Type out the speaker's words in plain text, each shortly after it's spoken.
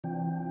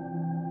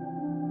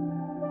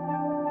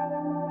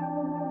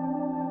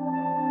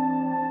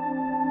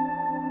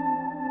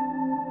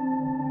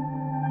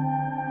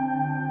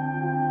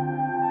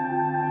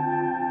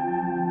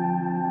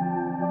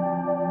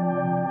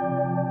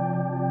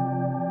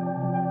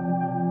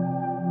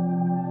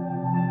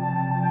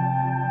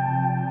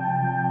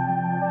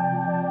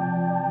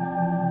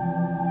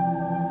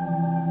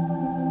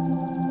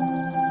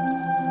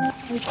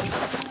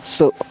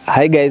So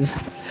hi guys,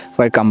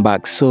 welcome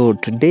back. So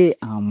today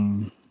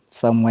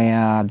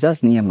somewhere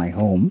just near my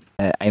home.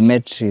 I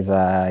met with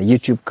a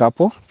YouTube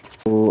couple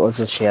who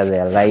also share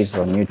their lives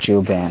on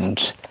YouTube,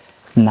 and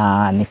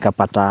na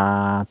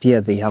nikapata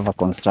pia they have a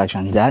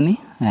construction journey,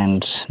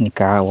 and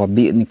nikawa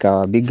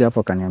big up,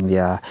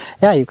 wakaniambia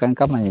yeah, you can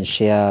come and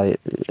share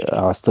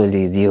our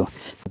story with you.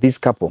 This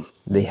couple,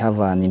 they have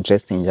an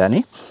interesting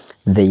journey.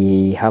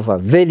 They have a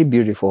very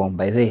beautiful home.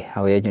 By the way,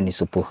 hawayeju ni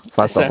supu.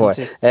 First of all,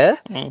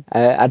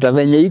 hata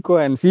venye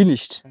iko and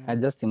finished. I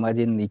just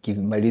imagine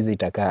ikimaliza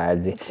itakaa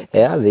aje.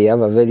 Yeah, they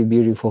have a very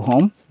beautiful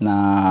home.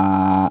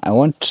 Na I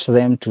want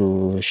them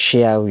to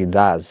share with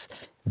us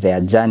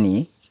their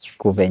journey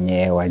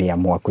kuvenye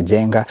waliamua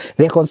kujenga,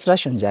 their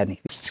construction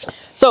journey.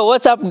 So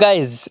what's up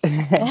guys?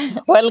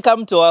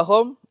 Welcome to our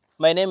home.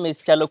 My name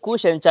is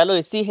Chalokush, and Chalo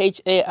is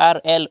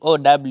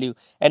C-H-A-R-L-O-W.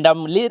 And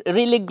I'm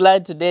really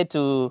glad today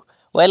to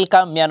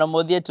welcome Miano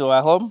Muthii to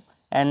our home.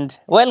 And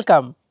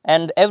welcome.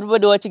 And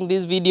everybody watching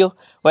this video,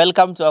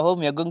 welcome to our home.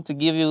 We are going to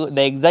give you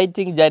the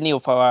exciting journey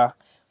of our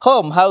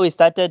home, how we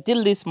started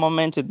till this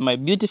moment with my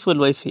beautiful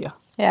wife here.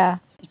 Yeah.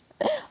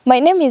 My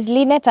name is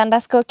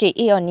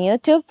Linet_KE on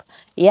YouTube.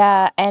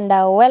 Yeah, and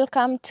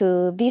welcome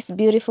to this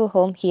beautiful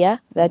home here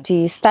that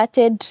we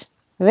started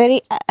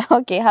very,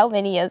 okay, how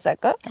many years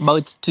ago?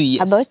 About 2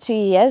 years. About 2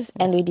 years, yes.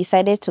 And we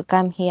decided to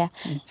come here.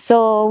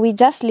 So we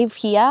just live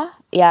here.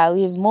 Yeah,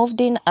 we moved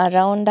in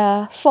around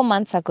 4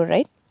 months ago,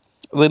 right?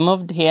 We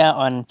moved here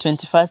on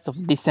 21st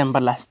of December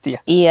last year.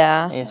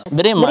 Yeah. Yes.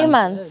 3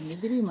 months.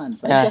 3 months. 3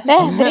 months. Yeah.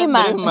 3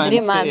 months.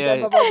 3 months.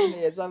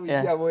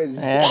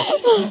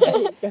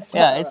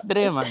 Yeah, it's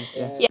 3 months.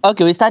 Yes. Yeah.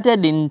 Okay, we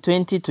started in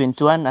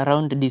 2021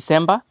 around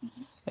December,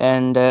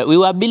 and we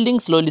were building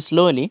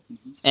slowly.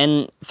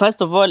 And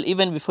first of all,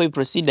 even before we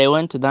proceed, I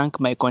want to thank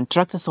my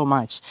contractor so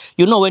much.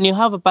 You know, when you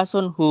have a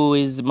person who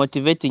is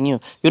motivating you,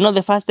 you know,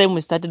 the first time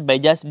we started by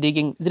just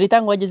digging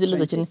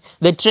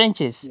the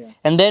trenches, yeah.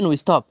 And then we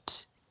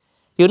stopped.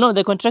 You know,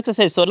 the contractor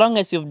says, so long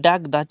as you've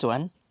dug that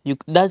one,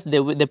 that's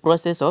the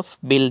process of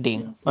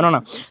building. Yeah.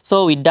 No.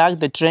 So we dug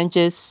the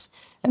trenches,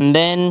 and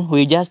then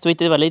we just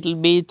waited a little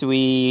bit.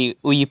 We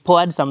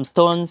poured some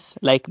stones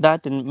like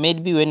that, and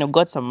maybe when we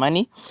got some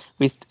money,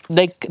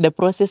 like the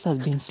process has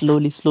been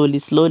slowly. So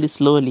we've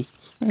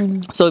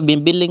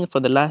been building for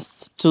the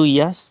last 2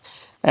 years,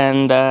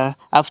 and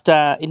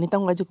after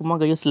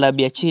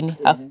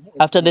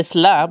after the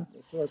slab,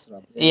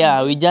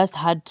 yeah, we just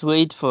had to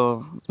wait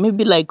for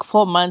maybe like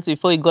 4 months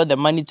before we got the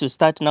money to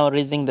start now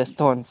raising the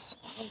stones.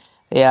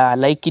 Yeah,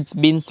 like it's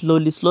been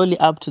slowly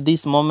up to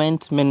this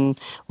moment. I mean,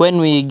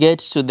 when we get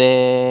to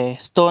the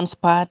stones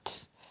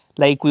part,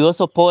 like we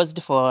also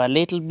paused for a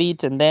little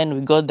bit, and then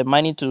we got the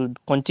money to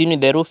continue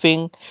the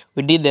roofing.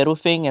 We did the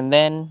roofing, and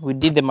then we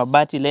did the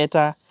mabati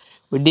later.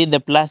 We did the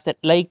plaster.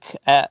 Like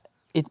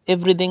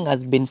everything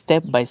has been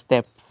step by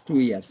step. 2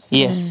 years.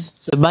 Yes.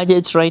 So the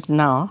budget right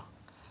now,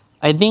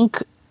 I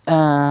think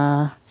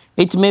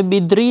it may be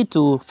 3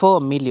 to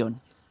 4 million.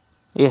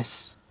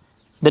 Yes,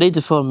 3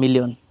 to 4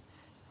 million.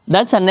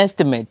 That's an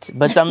estimate,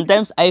 but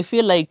sometimes I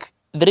feel like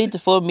 3 to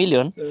 4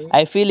 million,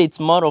 I feel it's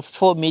more of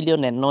 4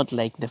 million and not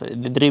like the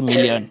 3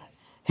 million.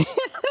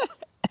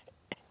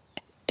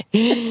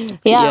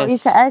 Yeah,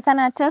 yes. I can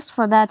attest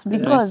for that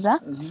because,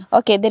 yes.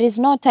 Okay, there is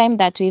no time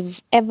that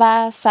we've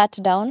ever sat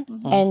down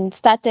and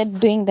started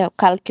doing the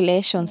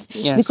calculations.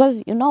 Yes.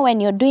 Because, you know, when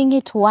you're doing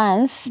it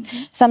once,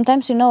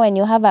 sometimes, you know, when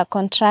you have a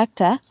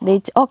contractor,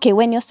 okay,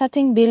 when you're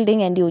starting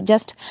building and you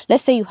just,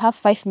 let's say you have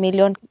 5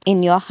 million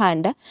in your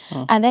hand,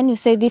 and then you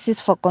say, this is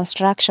for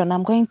construction.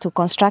 I'm going to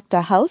construct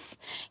a house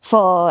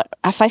for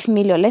a 5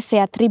 million, let's say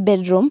a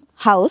 3-bedroom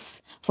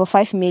house for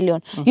 5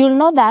 million. You'll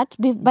know that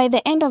by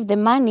the end of the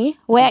money,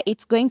 where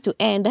it's going to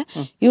end,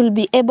 you'll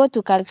be able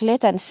to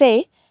calculate and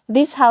say,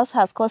 this house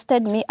has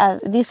costed me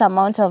this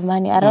amount of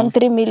money, around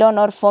 3 million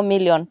or 4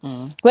 million.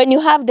 When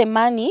you have the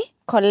money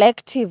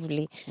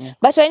collectively. Yeah.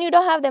 But when you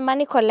don't have the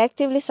money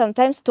collectively,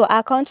 sometimes to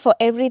account for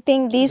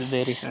everything,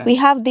 we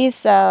have this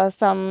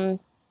some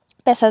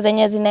pesa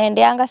zenye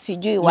zinaendeanga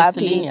sijui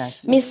wapi.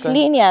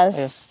 Miscellaneous.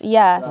 Yes.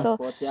 Yeah.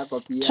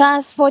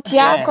 Transport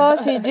yako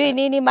sijui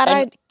nini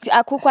mara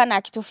akukwa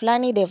na kitu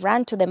fulani, they've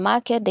run to the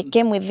market, they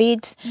came with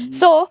it.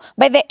 So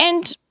by the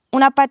end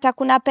unapata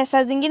kuna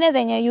pesa zingine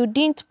zenye you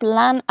didn't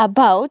plan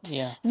about,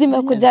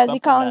 zimekuja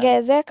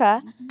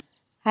zikaongezeka,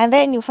 and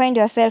then you find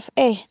yourself,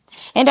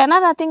 And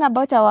another thing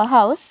about our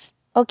house,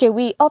 okay,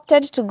 we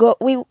opted to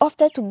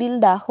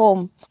build a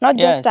home, not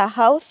just a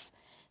house.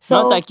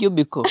 So, not a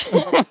cubicle.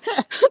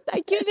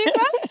 A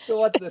cubicle? So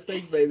what's the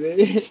size by the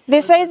way?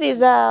 The size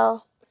is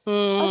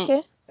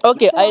okay.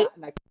 Okay, so,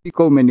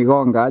 Piko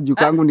umenigonga, juu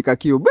kangu ni ka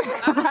cube.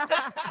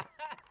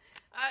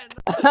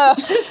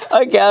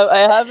 Okay,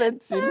 I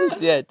haven't seen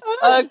it yet.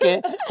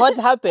 Okay, what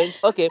happens?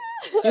 Okay,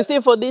 you see,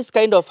 for this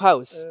kind of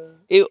house,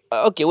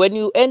 okay, when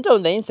you enter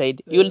on the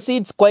inside, you'll see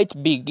it's quite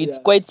big. It's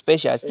quite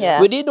spacious. Yeah.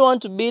 We didn't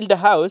want to build a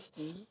house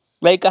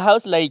like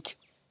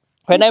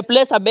when I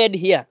place a bed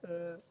here,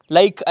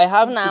 like I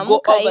have to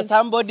go over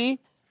somebody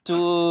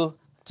to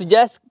to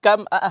just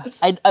come.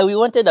 We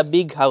wanted a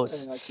big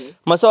house. Okay.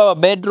 So our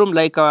bedroom,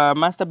 like our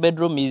master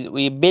bedroom,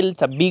 we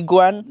built a big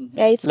one.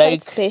 Yeah, it's like,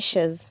 quite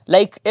spacious.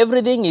 Like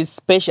everything is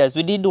spacious.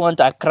 We didn't want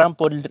a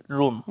crumpled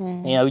room.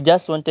 Yeah, we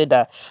just wanted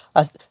there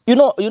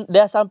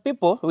are some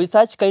people with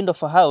such kind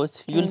of a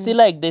house. You'll see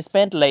like they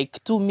spent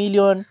like 2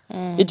 million.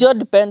 It all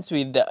depends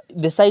with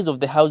the size of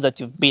the house that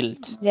you've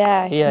built.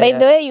 Yeah. Yeah, By yeah.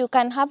 the way, you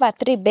can have a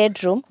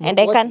 3-bedroom, and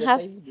I can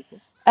have.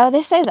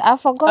 The size. I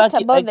forgot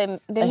Okay, about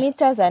the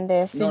meters and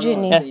the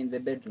sijuni. In the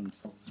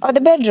bedrooms. Oh,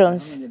 the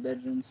bedrooms. In the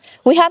bedrooms.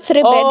 We have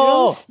 3 Oh.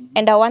 bedrooms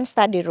and a 1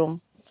 study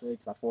room. So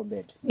it's a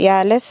 4-bed.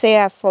 Yeah, let's say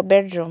a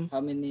 4-bedroom.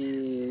 How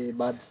many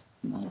baths?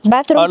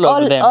 Bathroom,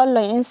 All of them. all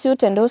in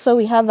suite, and also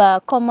we have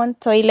a common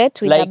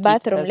toilet with Like a it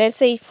bathroom. has- Let's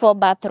say 4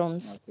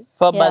 bathrooms.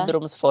 4 Yeah.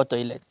 bedrooms, 4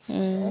 toilets.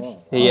 Oh,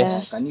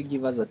 Yes. can you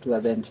give us a tour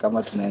then?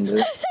 Kama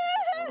tunaendelea.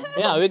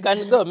 Yeah, we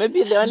can go.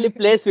 Maybe the only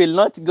place we'll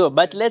not go,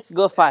 but let's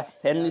go fast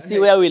and see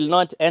where we'll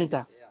not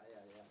enter.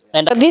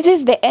 And So this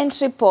is the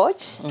entry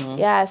porch.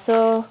 Yeah,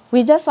 so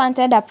we just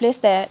wanted a place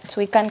that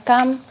we can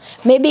come.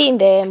 Maybe in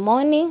the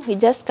morning, we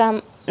just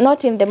come.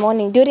 Not in the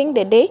morning, during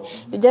the day,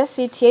 you just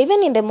sit here.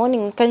 Even in the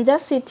morning, you can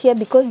just sit here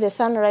because the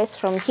sun rises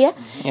from here.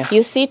 Yes.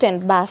 You sit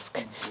and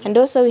bask. And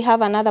also we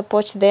have another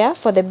porch there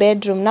for the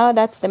bedroom. Now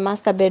that's the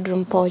master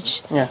bedroom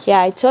porch. Yes.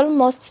 Yeah, it's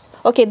almost,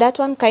 okay, that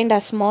one kind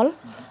of small.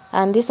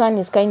 And this one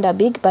is kind of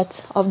big,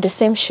 but of the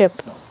same shape.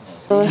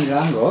 So,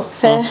 Milango,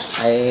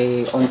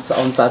 I on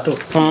Sato.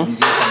 Milango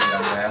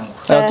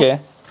yangu. okay.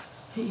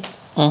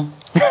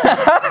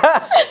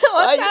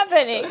 what's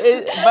happening?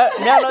 But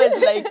Miano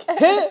is like,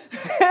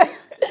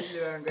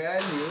 Milango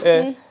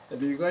yangu.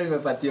 Nilikuwa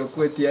nimepatia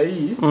kweti ya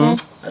hii.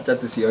 Hata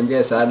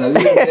tusiongee sana.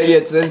 Very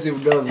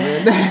expensive doors,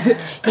 man.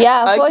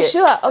 Yeah, for Okay.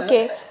 sure.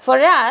 Okay, for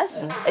us,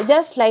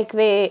 just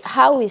like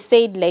how we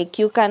said,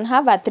 like you can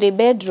have a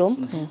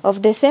 3-bedroom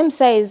of the same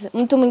size.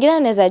 Mtu mwingine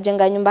anaweza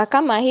jenga nyumba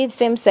kama hii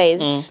same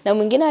size, na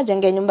mwingine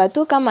ajenge nyumba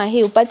tu kama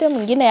hii, upate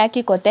mwingine yako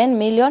iko 10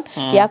 million,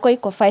 yako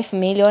iko 5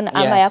 million,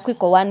 ama Yes. yako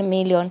iko 1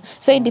 million.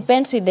 So it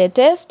depends with the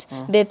taste,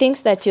 the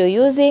things that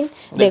you're using,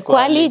 the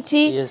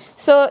quality. yes.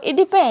 So it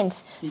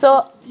depends.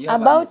 So You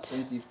have an about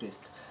expensive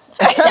taste.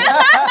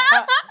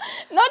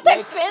 not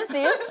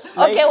expensive.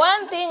 Okay,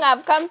 one thing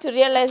I've come to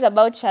realize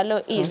about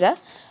Shalo is,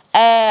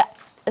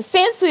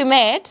 since we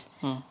met,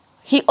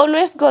 he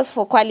always goes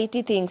for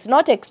quality things,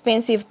 not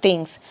expensive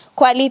things.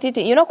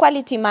 Quality, you know,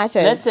 quality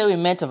matters. let's say we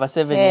met over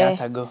 7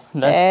 years ago.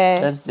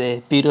 That's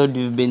the period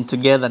we've been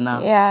together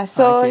now. Yeah,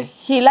 so Okay.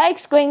 he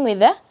likes going with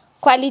the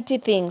quality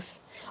things.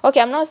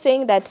 Okay, I'm not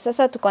saying that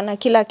sasa tuko na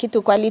kila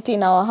kitu quality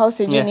in our house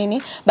Yeah.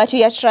 nini, but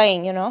we are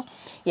trying, you know.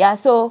 Yeah,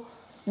 so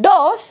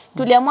doors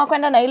tuliamua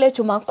kwenda na ile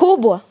chuma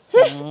kubwa.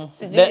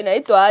 Sijui The-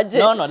 inaitwa aje.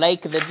 No,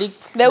 like the thick.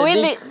 The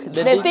Willy,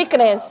 the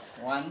thickness.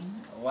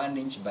 1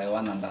 inch by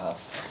 1.5.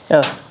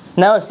 Yeah.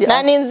 Now see,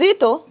 Na ni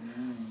nzito.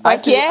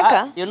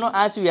 Wakieka. you know,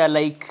 as we are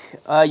like,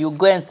 you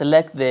go and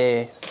select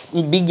the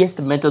biggest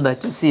metal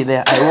that you see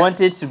there. I want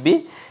it to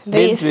be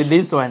This. with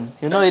this one.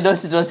 You know, you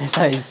don't know the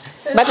size.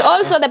 But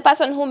also the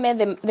person who made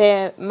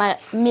the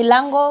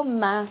milango,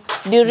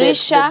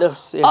 dirisha, The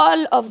doors, yeah.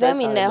 all of them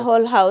That's in how the it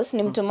whole house,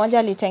 ni mtu mmoja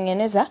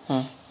alitengeneza.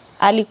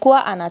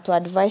 Alikuwa anatu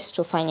advise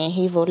tufanye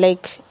hivyo.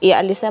 Like,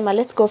 alisema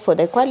let's go for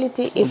the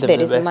quality if The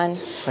there is best. money.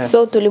 Yeah.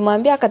 So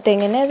tulimwambia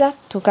akatengeneza,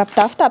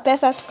 tukatafuta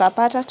pesa,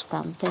 tukapata,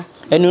 tukampa.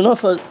 And you know,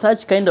 for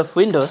such kind of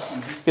windows,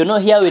 you know,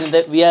 here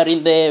we are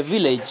in the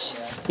village.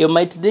 You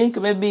might think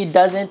maybe it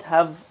doesn't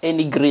have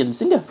any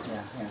grills, isn't it?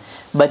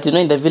 But you know,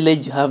 in the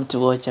village, you have to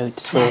watch out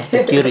for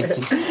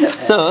security.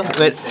 So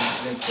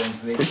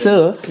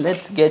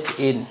let's get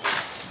in.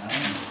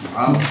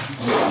 Wow.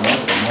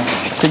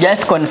 To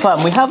just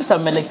confirm, we have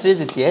some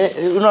electricity.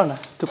 Unaona,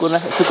 tuko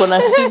na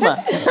stima.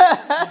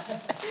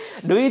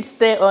 Do it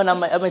stay on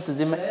ama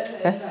tuzime?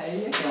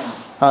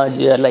 Oh,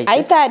 you are like.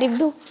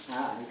 Haitaharibu.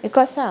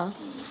 Iko sawa?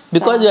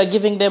 Because we are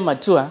giving them a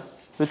tour,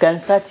 we can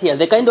start here.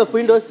 The kind of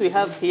windows we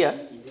have here.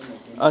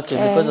 Okay,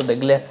 because of the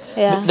glare.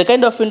 Yeah. The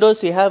kind of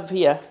windows we have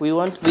here, we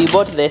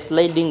bought the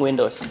sliding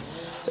windows.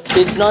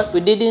 It's not,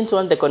 we didn't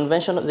want the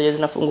conventional zenye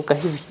zinafunguka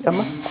hivi.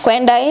 Ama?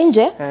 Kwenda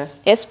nje, Eh.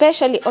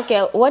 especially,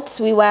 okay,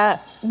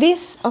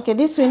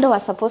 this window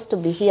was supposed to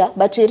be here,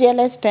 but we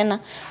realized tena,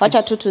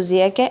 wacha tu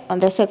tuzieke on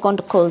the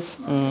second course.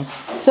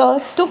 So,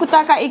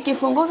 tukutaka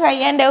ikifunguka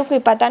iende huku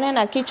ipatane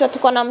na kichwa,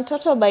 tuko na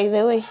mtoto by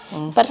the way,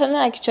 ipatane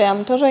na kichwa ya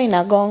mtoto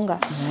inagonga.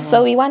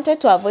 So, we wanted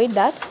to avoid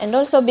that, and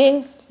also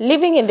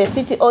living in the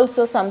city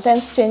also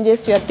sometimes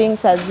changes your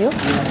things as you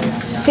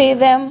see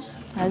them,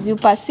 as you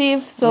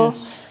perceive, so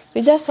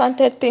we just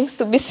wanted things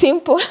to be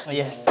simple.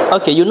 Yes.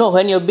 Okay, you know,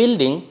 when you're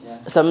building,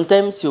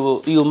 sometimes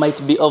you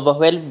might be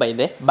overwhelmed by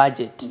the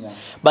budget.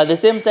 But at the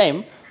same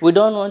time, we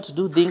don't want to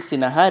do things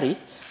in a hurry.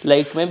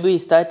 Like maybe we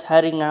start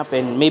hurrying up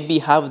and maybe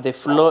have the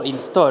floor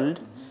installed.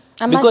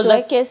 Ama Because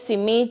tuweke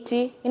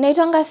simiti.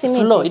 Inaitwanga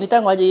simiti. floor,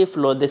 initangwaje hii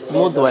floor, the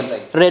smooth one,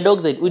 red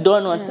oxide. We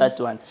don't want that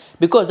one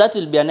because that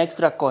will be an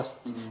extra cost,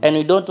 and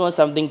we don't want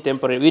something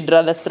temporary. We'd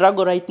rather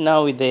struggle right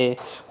now with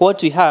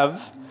what we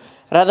have,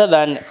 rather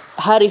than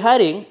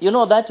hurrying, you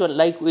know that one,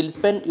 like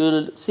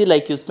you'll see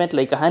like you spent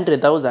like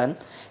 100,000,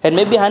 and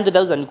maybe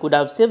 100,000 you could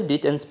have saved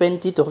it and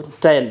spent it on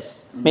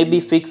tiles, maybe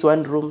fix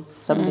one room,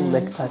 something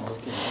like that.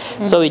 Okay.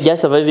 So we're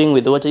just surviving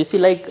with water. You see,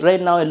 like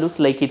right now it looks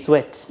like it's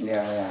wet.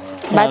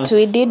 But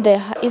we did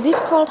is it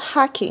called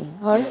hacking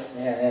or?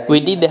 We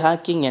did the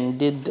hacking and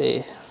did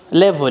the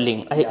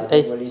leveling.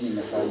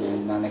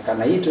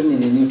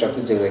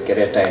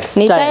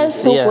 Ni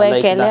tiles to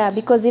like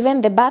because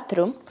even the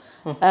bathroom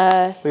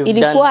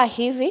ilikuwa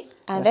hivi,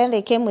 and then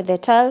they came with the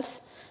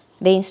tiles.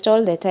 They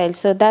installed the tiles,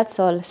 so that's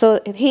all. So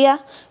here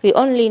we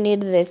only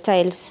need the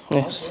tiles.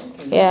 Yes.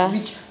 Yeah.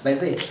 By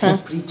the way, I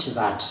preach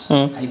that.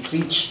 I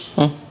preach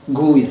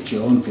go at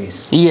your own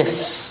pace.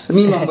 Yes.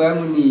 Me mambo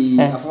yangu ni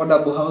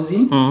affordable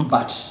housing,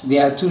 but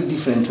there are two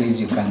different ways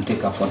you can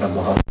take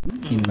affordable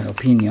housing, in my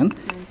opinion.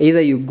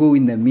 Either you go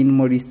in the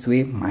minimalist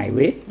way, my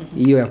way,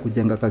 hiyo ya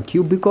kujenga ka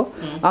cubicle,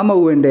 ama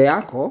uende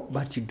yako,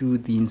 but you do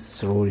things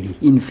slowly,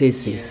 in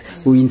phases,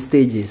 or in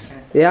stages.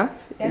 Yeah?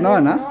 No.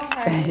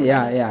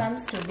 Yeah.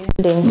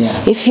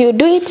 If you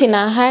do it in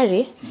a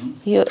hurry,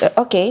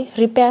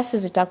 repairs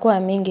zitakuwa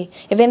mingi.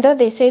 Even though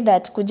they say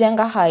that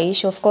kujenga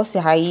haishi, of course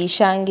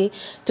haishangi.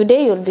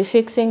 Today you'll be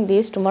fixing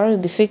this, tomorrow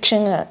you'll be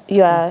fixing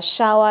your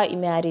shower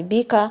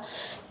imeharibika.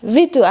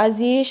 Vitu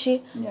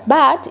haziishi.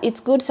 But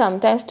it's good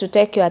sometimes to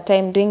take your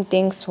time doing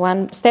things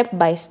one step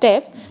by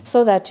step,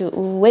 so that you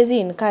uwezi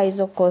incur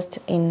hizo cost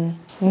in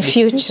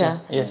future.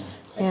 Yes.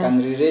 I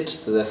can relate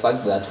to the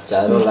fact that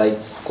Charo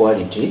likes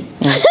quality.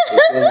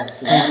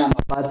 Because nina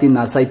mabati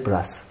na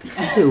Cyprus.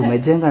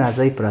 Umejenga na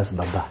Cyprus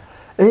baba.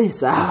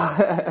 Sawa.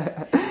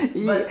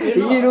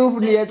 Hii roof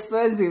ni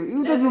expensive.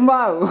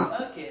 Utatumau.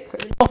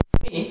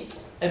 Okay.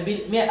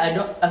 Me, I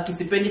don't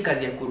akisipendi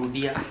kazi ya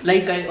kurudia.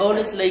 Like I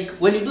always like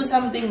when you do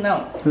something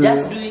now,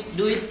 just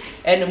do it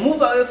and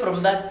move away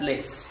from that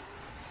place.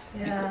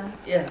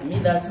 Yeah, me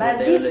that's but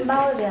what I this always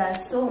bowl, say. there are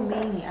so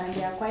many and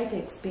they are quite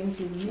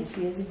expensive.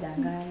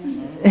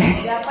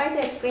 They are quite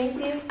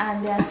expensive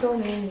and there are so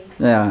many.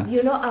 Yeah.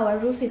 You know, our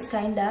roof is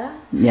kinda.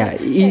 Yeah,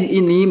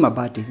 in hii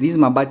mabati. This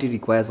mabati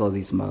requires all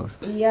these miles.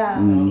 Yeah,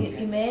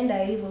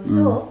 imeenda hivyo.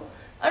 So,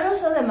 and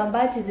also the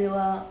mabati, they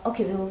were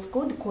of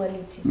good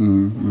quality.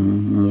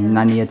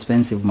 Nani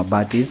expensive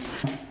mabati.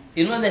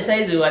 You know the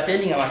size we were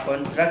telling our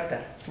contractor,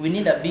 we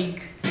need a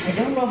big, I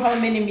don't know how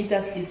many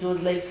meters, it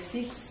was like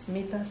 6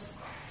 meters.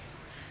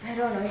 I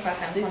don't know if I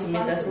can 6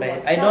 meters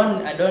by, I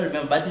don't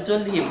remember, but you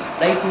told him,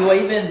 like we were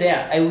even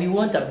there, we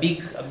want a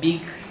big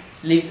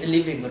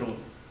living room.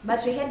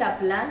 But we had a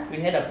plan.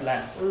 We had a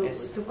plan,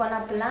 yes. Tuko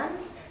na plan.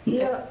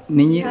 Here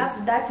Ninyi? we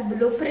have that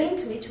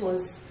blueprint which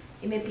was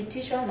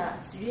imepitishwa na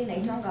sijui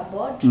inaitanga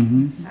board,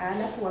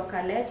 alafu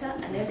wakaleta,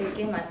 and then they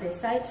came at the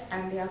site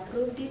and they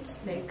approved it,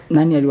 like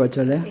Nani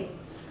aliwacholea?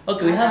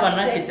 Okay, we have an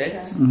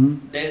architect,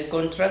 the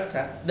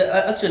contractor.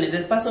 Actually,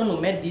 the person who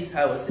made this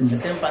house is the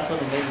same person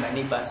who made my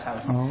neighbor's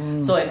house.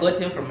 So I got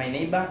him from my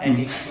neighbor, and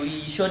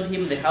we showed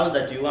him the house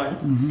that we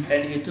want,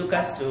 and he took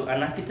us to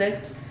an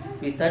architect.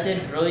 We started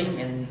drawing,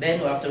 and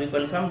then after we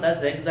confirmed that's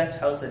the exact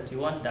house that we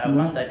want, the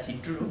one that he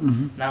drew,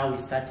 now we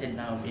started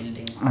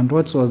building. And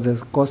what was the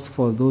cost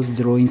for those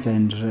drawings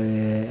and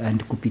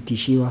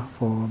kupitishiwa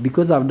for?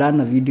 Because I've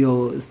done a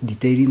video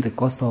detailing the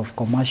cost of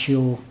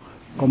commercial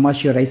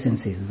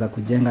licenses za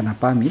kujenga na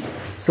permits.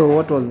 So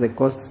what was the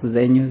cost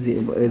zenyu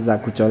za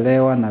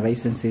kucholewa na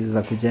licenses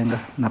za kujenga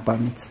na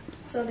permits?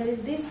 So there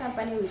is this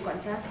company we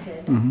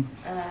contacted.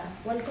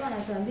 Walikuwa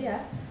wanatuambia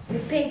we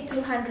paid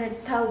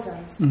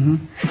 200,000.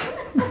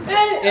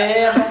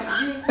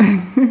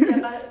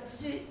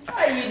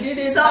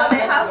 So the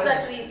house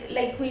that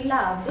we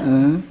loved,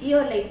 hiyo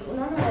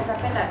unaona unaweza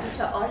penda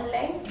picha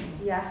online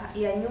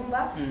ya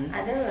nyumba,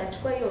 and then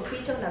unachukua hiyo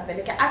picha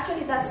unapeleka.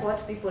 Actually that's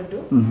what people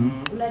do.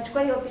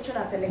 Unachukua hiyo picha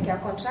unapelekea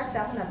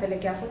contractor,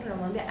 unapelekea fundi,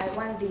 unamwambia I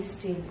want this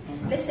thing.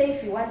 Let's say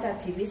if you want a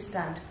TV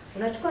stand,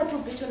 unachukua tu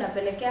picha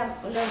unapelekea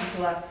ule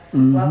mtu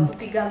wa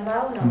kupiga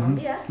mbao,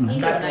 unamwambia hii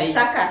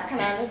nataka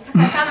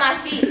kama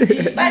hii,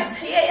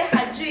 but yeye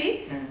hajui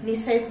ni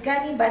size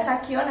gani, but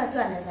akiona tu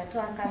anaweza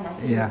toa kama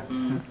hii.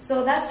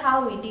 So that's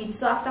how we did.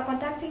 So after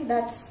contacting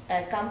that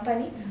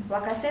company,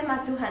 wakasema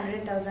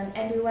 200,000,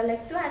 and we were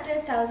like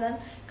 200,000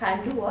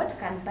 can do what?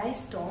 Can buy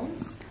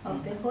stones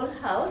of the whole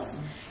house.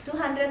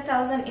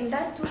 200,000, in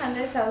that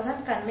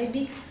 200,000 can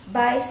maybe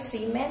buy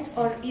cement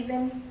or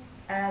even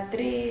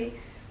 3,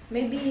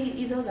 maybe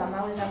hizo za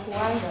mawe za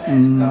kuanza.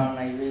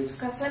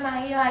 Kasema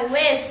hiyo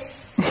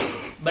haiwezi.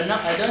 But now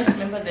I don't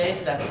remember the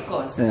exact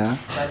cost.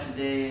 But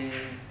the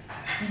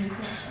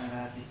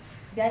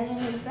gani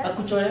nilipata?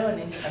 Kucholewa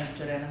nini?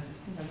 Kucholewa na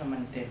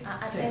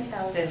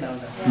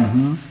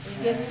 10,000.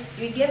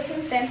 We gave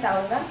him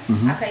 10,000.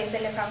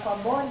 Akaipeleka kwa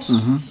board,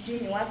 sijui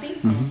ni wapi.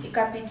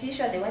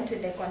 Ikapitishwa, they went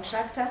with the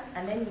contractor,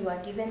 and then we were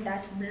given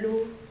that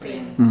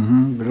blueprint.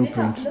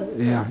 Blueprint.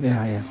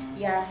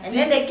 Yeah. And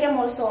then they came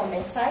also on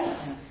the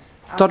site.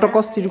 Total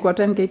cost ilikuwa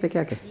 10k peke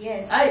yake?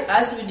 Yes.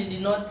 As we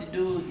did not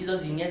do hizo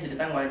zingine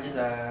zilitangwa aje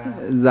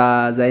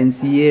za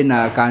NCA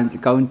na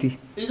county.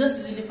 Hizo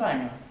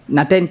zilifanywa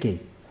na 10k.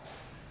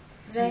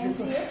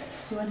 Giants here?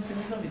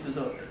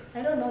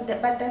 I don't know,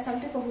 but there's some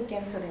people who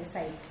came to the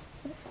site.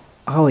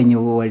 How when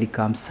you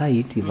welcome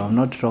site, if I'm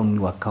not wrong,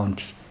 you are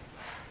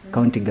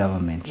county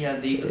government. Yeah,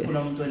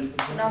 kuna mtu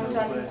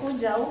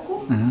alikuja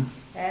huku,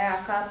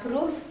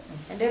 aka-approve,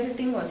 and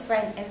everything was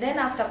fine. And then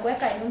after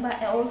kuweka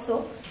nyumba,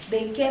 also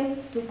they came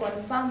to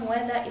confirm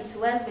whether it's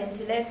well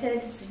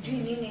ventilated, sijui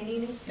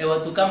nini.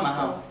 Watu kama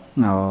hao.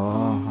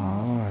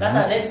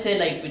 Sasa let's say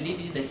like we did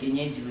it the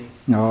Kenyaji way.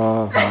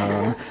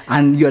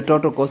 And your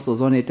total cost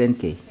was only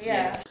 10K?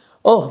 Yes.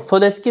 Oh, for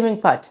the skimming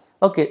part.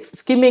 Okay,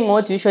 skimming,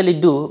 what we usually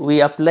do,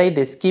 we apply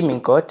the skimming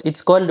coat.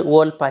 It's called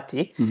wall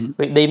putty.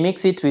 They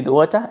mix it with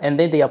water and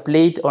then they apply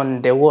it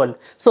on the wall.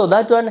 So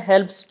that one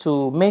helps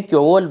to make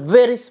your wall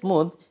very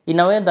smooth in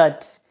a way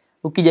that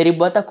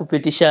ukijaribu hata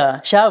kupitisha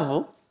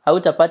shavu,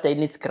 hautapata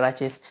any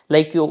scratches.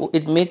 Like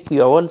it make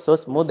your wall so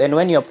smooth, and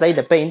when you apply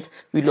the paint,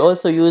 we'll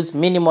also use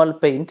minimal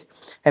paint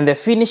and the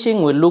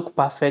finishing will look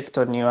perfect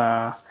on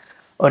your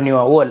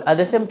wall. At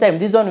the same time,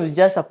 this one was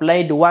just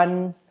applied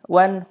one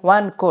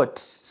coat,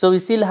 so we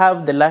still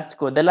have the last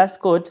coat. The last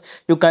coat,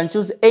 you can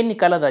choose any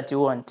color that you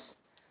want.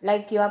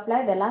 Like you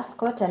apply the last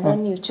coat and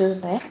then you choose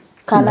the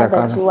color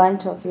that you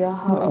want of your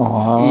house.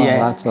 Oh,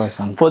 yes. That's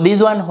awesome. For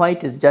this one,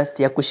 white is just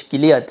ya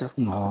kushikilia tu.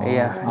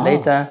 Yeah,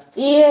 later.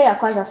 Yeah,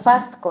 kwanza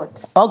first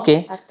coat.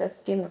 Okay. After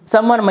skimming.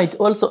 Someone might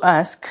also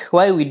ask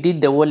why we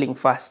did the walling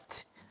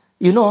first.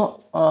 You know,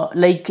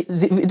 like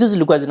vitu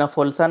zilikuwa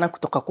zinafall sana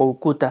kutoka kwa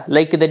ukuta.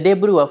 Like the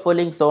debris were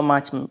falling so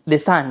much, the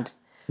sand.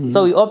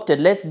 So we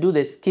opted, let's do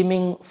the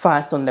skimming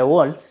first on the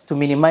walls to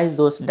minimize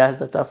those dust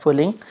that are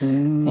falling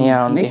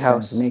on the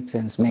house. Makes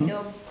sense.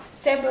 The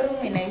table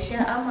room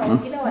inaisha ama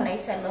wengine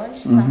wanaita lounge,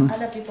 some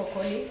other people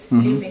call it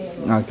living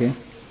room. Okay.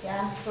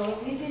 Yeah, so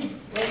this is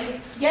when you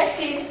get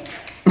in.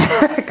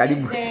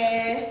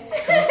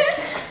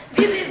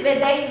 This is the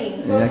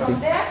dining. So from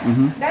there,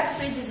 that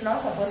fridge is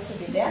not supposed to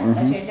be there,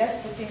 but you're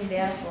just putting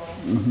there for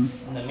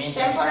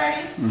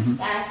temporary.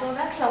 Yeah, so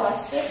that's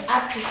our space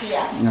up to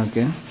here.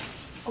 Okay.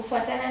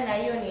 Kufuatana na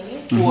hiyo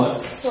nini?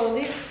 So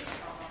this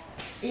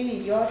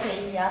hii yote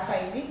hivi hapa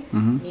hivi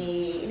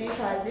ni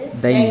inaitwaje?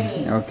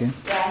 Dining. Okay.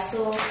 Yeah,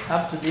 so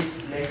Up to this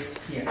place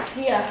here.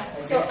 Here.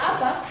 Okay. So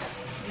hapa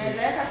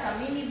unaweza weka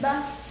kamini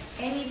bar,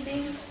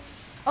 anything.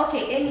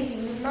 Okay, anything.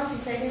 We've not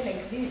decided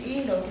like this. Hii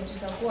ndio kitu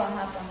tutakuwa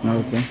hapa.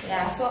 Okay.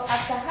 Yeah, so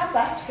after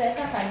hapa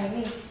tutaweka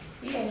kanini.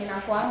 Ile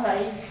ninakuanga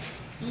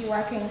hii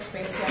working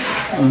space ya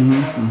hapa.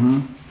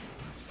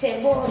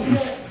 Table,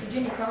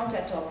 sijui ni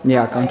countertop.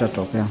 Yeah,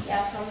 countertop, yeah.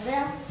 Yeah, from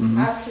there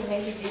up to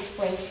maybe this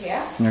point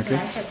here. Okay.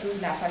 Tunaacha tu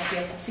nafasi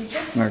ya kupita.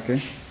 Okay.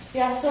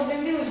 Yeah, so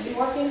maybe we'll be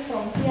working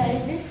from here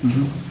hivi.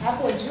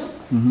 Hapo juu.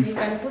 We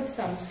can put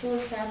some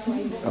stools hapo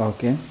hivi.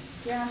 Okay.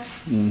 Yeah.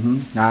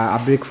 A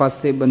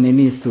breakfast table,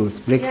 nini stools,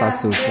 breakfast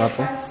stools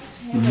hapo.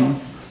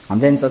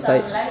 And then some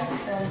lights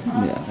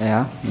from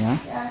yeah.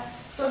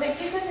 So the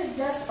kitchen is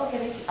just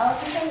okay. Our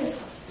kitchen is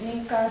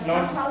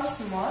somehow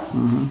small,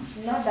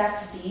 not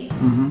that big.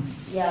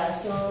 Yeah,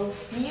 so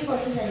niko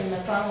tu na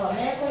nimepangwa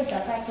meko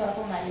itakaa tu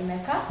hapo mahali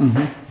meka.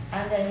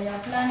 And then we are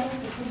planning to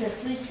put the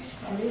fridge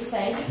on this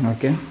side.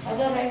 Okay.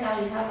 Although right now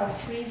we have a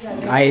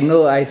freezer. I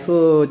know. I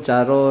saw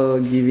Charo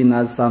giving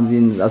us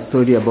a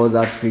story about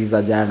that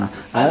freezer jana.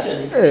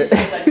 Actually, this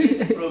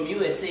is from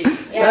USA.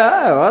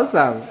 Yeah,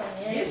 awesome.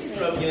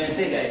 From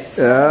USA, guys.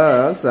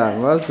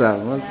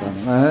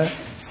 Awesome.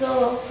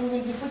 So we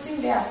will be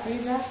putting there a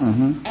freezer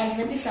and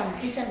maybe some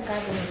kitchen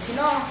cabinets. You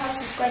know, our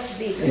house is quite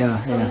big.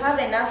 Yeah, so we have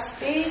enough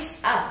space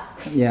up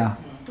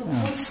to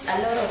put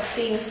a lot of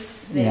things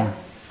there. Yeah.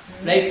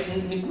 Like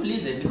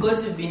Nikulize,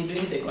 because you've been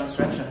doing the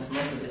constructions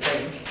most of the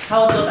time,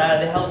 how tall are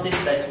the houses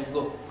that you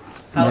go?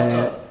 How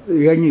tall?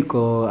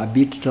 Yeniko a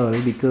bit tall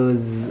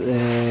because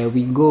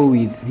we go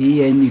with hii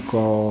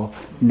yeniko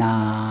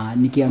na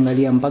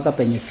nikiangalia mpaka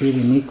penye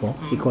ceiling niko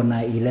iko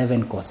na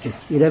 11 courses,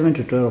 11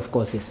 to 12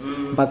 courses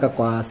mpaka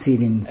kwa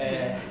ceilings.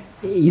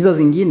 Hizo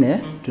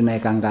zingine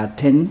tunaekanga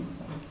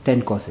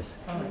 10 courses.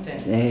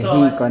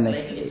 So iko na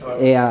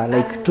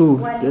like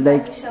two,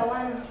 like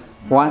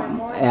one,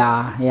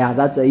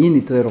 that's hii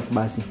ni 12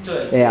 basi.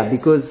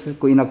 Because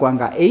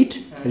inakuanga 8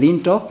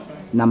 linto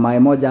na mawe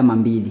moja ama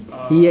mbili.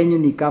 Hii yenyu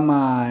ni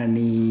kama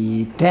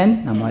ni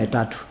 10 na mawe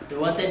 3. They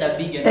wanted a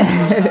big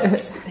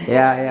house.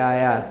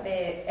 Yeah.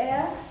 The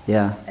air.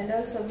 Yeah. And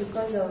also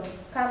because of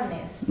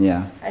calmness.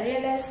 Yeah. I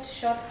realized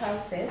short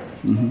houses,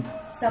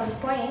 some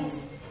point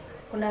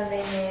kuna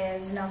venye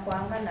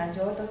zinakuanga na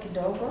joto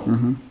kidogo.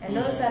 And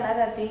also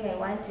another thing I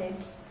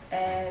wanted,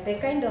 the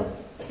kind of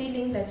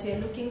ceiling that you're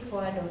looking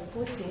forward of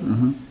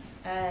putting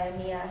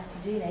ni ya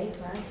sijui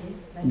inaitwa aje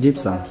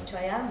gypsum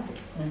kichwa yangu.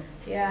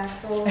 Yeah,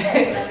 so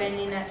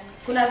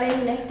kuna venye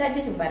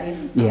inahitaji nyumba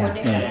refu.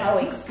 How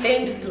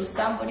explained to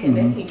somebody and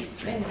then he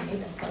explained to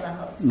me that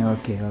house.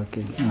 Okay.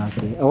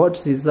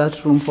 What is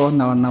that room for?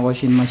 Naona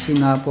washing machine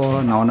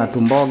hapo, naona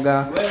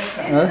tumboga. This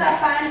is a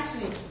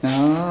pantry.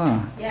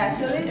 Yeah,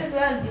 so this is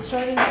where I'll be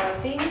storing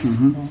our things.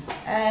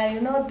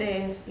 You know,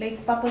 the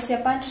like purpose ya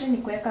pantry ni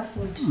kuweka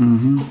food.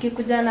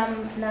 Ukikuja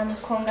na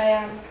mkonga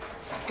ya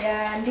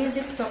Yeah, and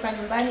easy kutoka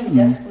nyumbani, you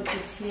just put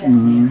it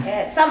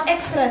here. Some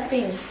extra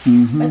things.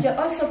 But you're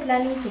also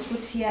planning to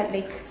put here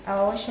like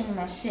a washing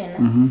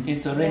machine.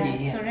 It's already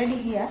here. It's already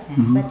here,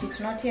 but it's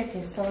not yet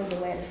installed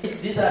well.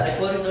 These are the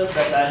corridors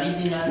that are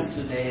leading us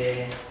to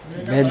the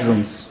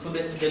Bedrooms. To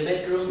the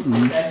bedrooms,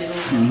 the study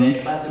room, and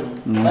the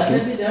bathroom. But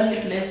maybe the only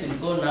place we'll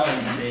go now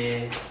is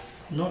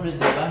the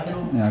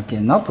bathroom. Okay,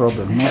 no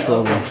problem, no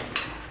problem.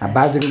 A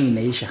bathroom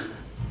imeisha.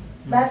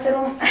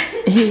 Bathroom.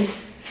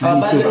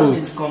 Our bathroom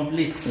is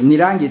complete. Ni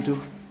rangi tu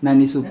na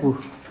ni supu.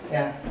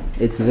 Yeah.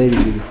 It's very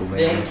beautiful.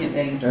 Thank you.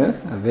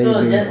 A very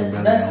So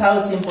beautiful that's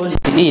how simple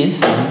it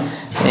is.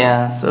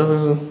 Yeah.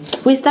 So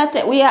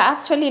we are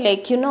actually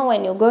like, you know,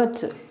 when you go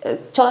to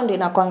chondo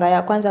inakwanga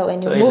ya kwanza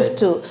when you move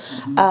to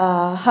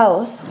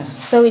house.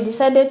 Yes. So we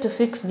decided to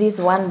fix this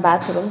one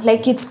bathroom.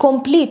 Like it's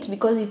complete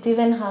because it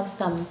even has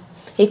some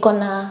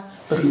ikona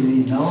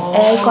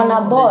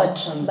board,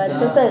 but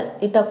sasa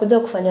itakuja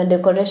kufanya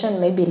decoration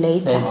maybe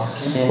later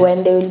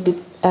when they will be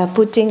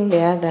putting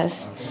the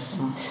others.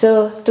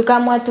 So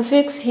tukamwa to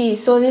fix hii.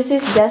 So this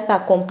is just a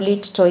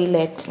complete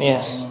toilet.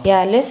 Yes.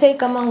 Yeah, let's say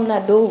kama una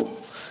do.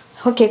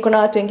 Okay, kuna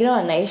watu wengine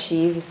wanaishi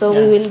hivi. So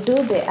we will do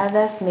the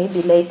others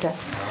maybe later.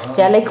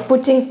 Yeah, like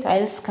putting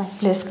tiles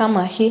place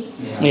kama hii.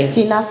 Yes.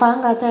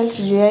 Sinafanga tiles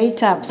juu ya hii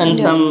taps. And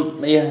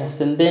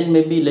and then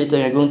maybe later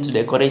we are going to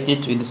decorate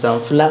it with some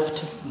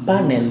fluffed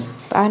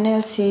panels.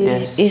 Panels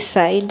is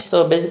side.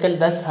 So basically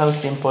that's how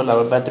simple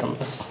our bathroom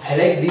is. I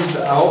like this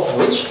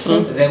approach.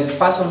 The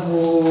person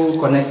who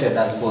connected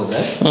us both,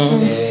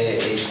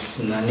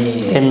 it's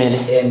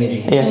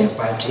Emily. Yes.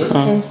 Party,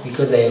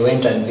 because I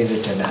went and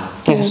visited her.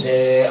 Yes.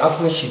 The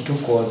approach she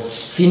took was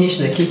finish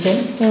the kitchen,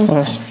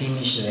 and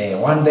finish the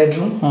one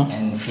bedroom,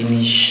 and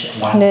finish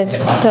the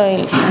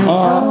toilet.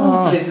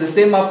 So it's the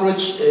same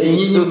approach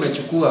nyinyi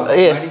mmechukua.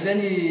 Yes.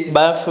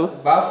 Bafu.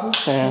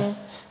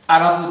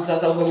 Alafu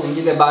sasa huko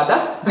kwingine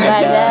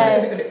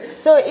baadaye.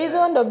 So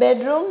hizo ndo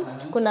bedrooms,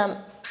 kuna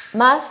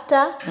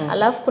master,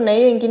 alafu kuna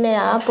hiyo ingine ya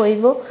hapo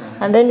hivyo,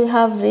 and then we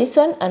have this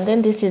one, and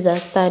then this is a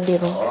study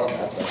room.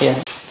 Yeah.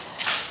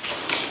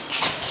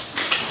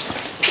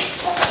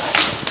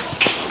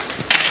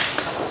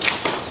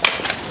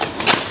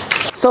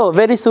 So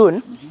very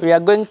soon we are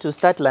going to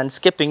start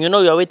landscaping. You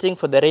know, we are waiting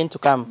for the rain to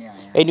come.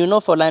 And you know,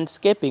 for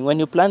landscaping, when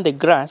you plant the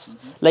grass,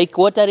 like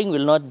watering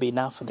will not be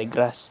enough for the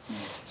grass.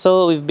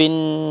 So we've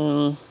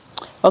been,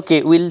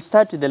 okay, we'll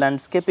start with the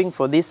landscaping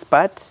for this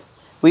part.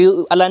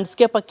 A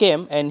landscaper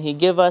came and he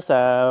gave us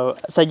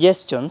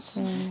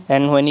suggestions.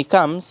 And when he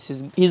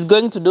comes, he's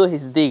going to do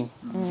his thing.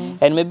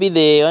 And maybe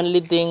the only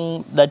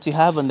thing that you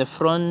have on the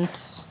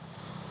front,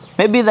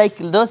 maybe like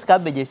those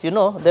cabbages, you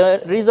know,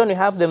 the reason we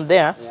have them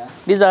there,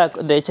 these are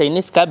the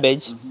Chinese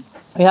cabbage.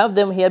 We have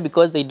them here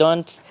because they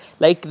don't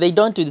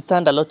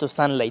withstand a lot of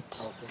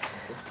sunlight.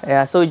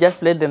 Yeah, so we just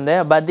place them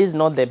there, but this is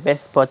not the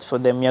best spot for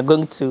them. We are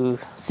going to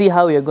see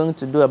how we are going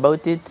to do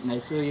about it. I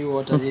saw you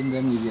watering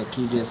them with your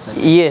kids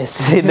yesterday.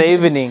 Yes, in the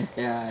evening.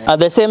 At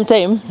the same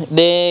time,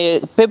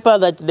 the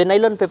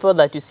nylon paper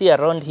that you see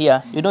around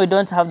here, you know, we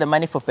don't have the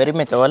money for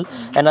perimeter wall,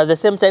 and at the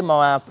same time,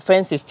 our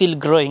fence is still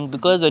growing,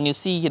 because when you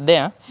see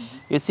there,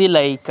 you see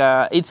like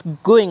it's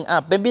going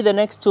up. Maybe the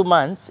next 2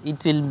 months,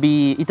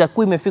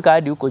 itakuwa imefika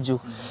hadi huko juu.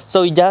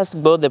 So we just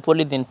bought the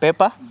polythene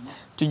paper.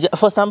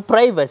 For some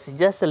privacy,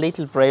 just a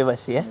little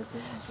privacy, yeah?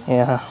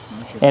 Yeah.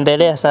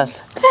 Endelea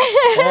sasa.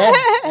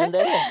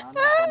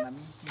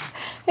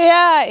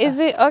 Yeah, is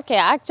it okay?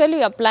 Actually,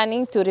 we are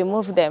planning to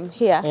remove them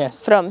here,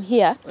 from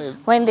here,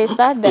 when they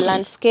start the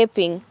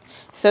landscaping.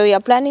 So we are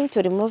planning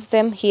to remove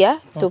them here,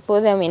 to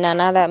put them in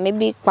another,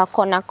 maybe kwa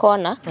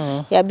kona.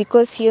 Yeah,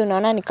 because here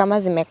unaona ni kama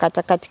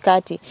zimekata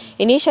katikati.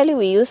 Initially,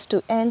 we used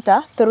to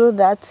enter through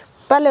that.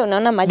 Pale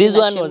unaona maji. This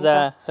one was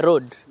a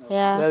road.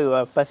 Yeah. Where we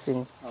were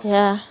passing.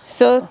 Yeah.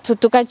 So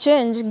tuka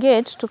change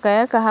gate,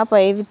 tukaweka hapa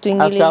hivi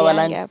tuingilie. After our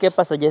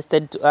landscaper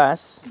suggested to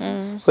us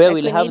where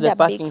we'll have the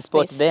parking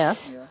spot there.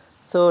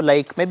 So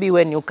like maybe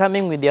when you're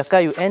coming with your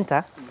car, you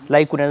enter,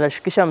 like unaweza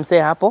shukisha msee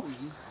hapo,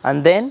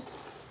 and then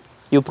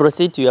you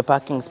proceed to your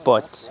parking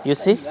spot. You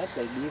see?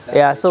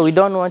 Yeah, so we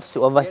don't want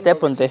to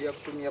overstep on the...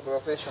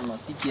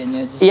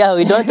 Yeah,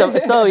 we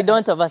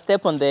don't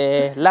overstep on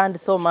the land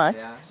so much.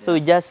 So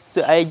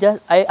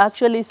I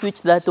actually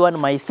switched that one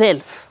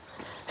myself.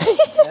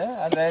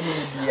 And then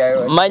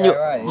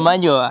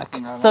manual work.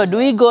 So do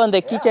we go on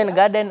the kitchen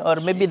garden or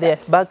maybe the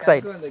back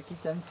side? Go on the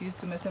kitchen.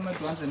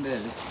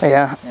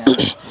 Yeah.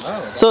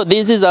 Wow. So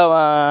this is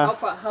our...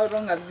 How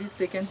long has this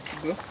taken to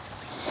grow?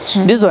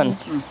 This one,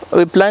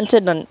 we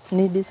planted on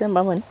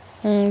December, man.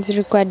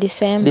 Zilikuwa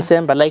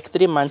December, like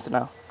 3 months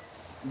now.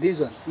 This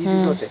one, this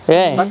is what?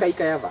 Yeah. Mpaka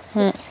ikayava.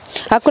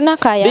 Hakuna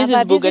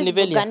kayava. This is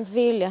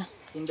bougainvillea.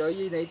 Sindo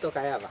hii inaitwa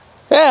kayava.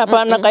 Yeah,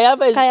 hapana,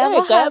 kayava is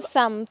has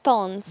some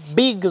thorns.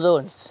 Big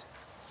thorns.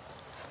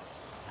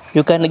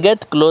 You can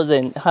get close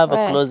and have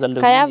a closer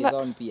look.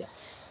 Kayava.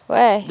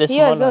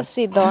 Hiyo zo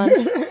si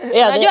thorns.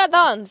 Yeah, Unajua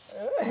thorns?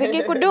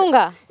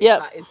 Zikikudunga?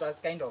 yeah. It's a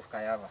kind of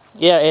kayava.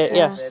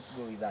 Yeah. Let's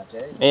go with that.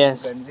 It's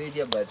Yes.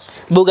 bougainvillea, but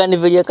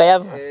Bougainvillea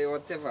kayava.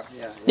 whatever.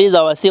 Yeah. This is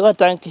our sewer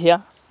tank here.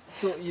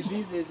 So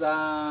this is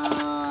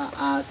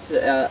a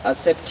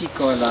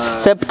septic or a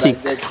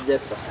Septic.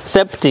 digester.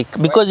 Septic,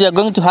 because you are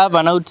going to have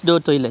an outdoor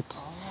toilet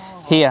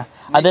here.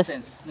 Makes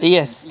sense.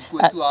 Yes.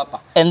 Equal to upper.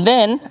 And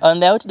then on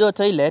the outdoor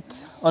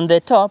toilet, on the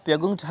top, you are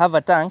going to have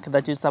a tank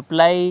that will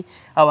supply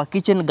our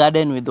kitchen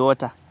garden with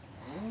water.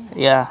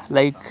 Yeah,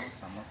 like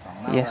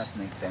Now yes. that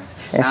makes sense.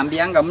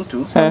 Naambianga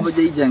mtu kama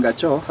jenga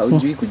choo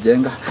haujui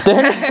kujenga.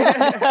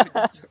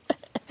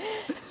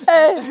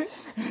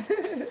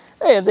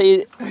 Hey,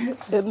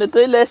 the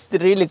toilets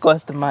really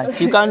cost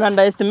much. You can't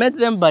underestimate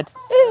them, but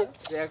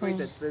They are quite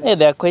expensive. hey,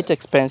 they are quite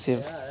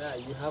expensive. Yeah,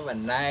 you have a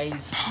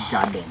nice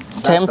garden.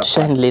 Time to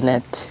shine,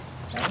 Lynette.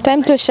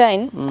 Time to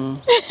shine.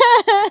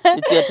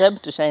 It's your time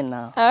to shine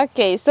now.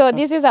 Okay, so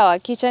this is our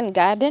kitchen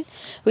garden.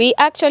 We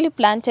actually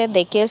planted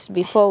the kales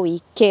before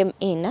we came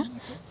in.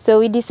 So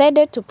we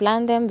decided to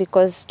plant them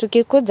because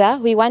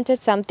tukikuja, we wanted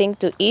something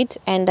to eat,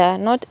 and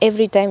not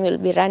every time we'll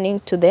be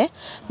running to the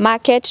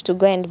market to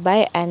go and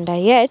buy, and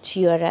yet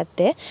you are at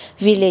the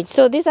village.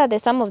 So these are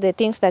some of the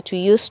things that we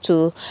used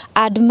to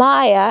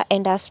admire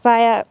and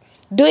aspire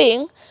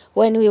doing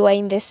when we were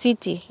in the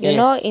city. You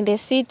know, in the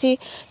city,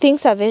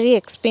 things are very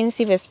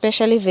expensive,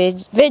 especially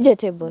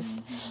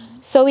vegetables.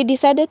 So we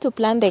decided to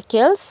plant the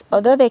kales,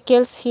 although the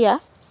kales here,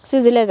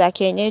 si zile za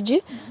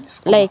kienyeji,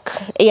 like,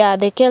 yeah,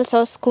 the kales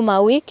or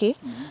skuma wiki,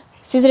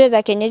 si zile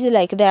za kienyeji,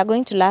 like, they are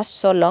going to last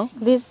so long.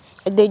 This,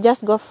 they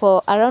just go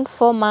for around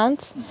 4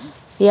 months.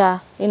 Yeah,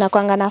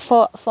 inakwanga na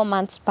 4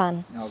 months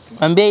span. Okay.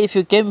 Ambia, if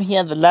you came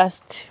here the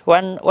last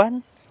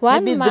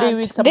maybe 3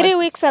 weeks ago, 3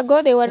 weeks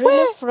ago, they were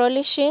really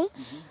flourishing.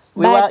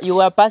 you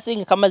were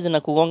passing kama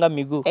zinakugonga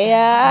miguu.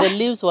 Yeah. The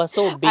leaves were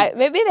so big.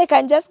 Maybe they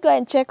can just go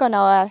and check on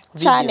our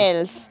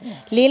channels.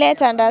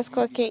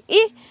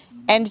 Lynette_KE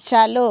and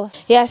Chalo.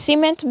 Yeah,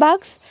 cement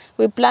bags.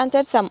 We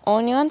planted some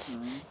onions.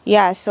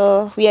 Yeah,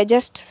 so we are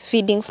just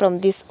feeding from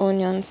these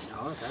onions.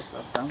 Oh, that's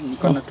awesome.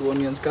 Niko na tu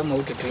onions kama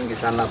hutu twingi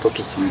sana hapo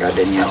kitchen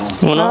garden yao.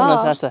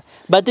 Unaona sasa.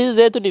 But hizi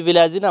zetu ni vile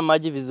hazina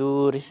maji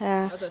vizuri.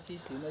 Yeah. Hata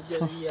sisi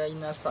unajua hii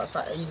ina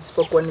sasa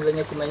isipokuwa ni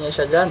venye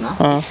kumenyesha jana,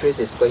 this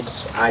place is quite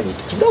arid.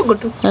 Kidogo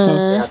tu.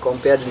 Yeah,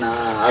 compared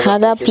na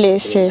Other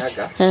places.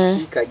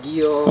 Hii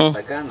Kagio,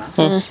 Sagana,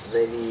 it's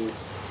very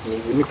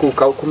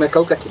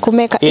kumekauka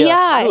kidogo.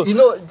 Yeah. You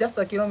know, just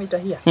a kilometer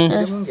here.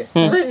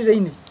 Very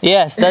rainy.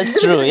 Yes, that's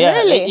true. Yeah.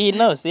 Really? He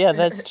knows. Yeah,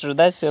 that's true.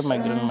 That's what my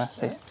grandma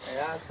said.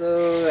 Yeah,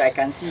 so I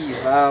can see you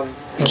have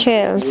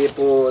Kales.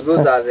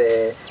 Those are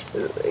the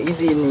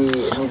hizi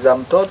ni za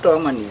mtoto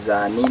ama ni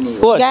za nini?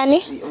 What? Gani?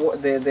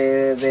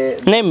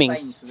 The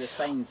Namings. the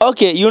signs.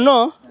 Okay, you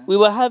know, we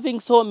were having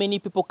so many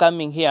people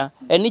coming here,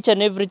 and each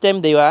and every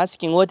time they were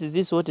asking, what is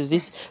this? What is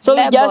this? So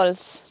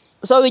Labels.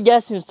 we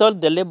just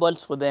installed the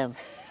labels for them.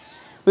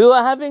 We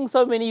were having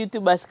so many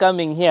YouTubers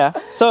coming here,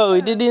 so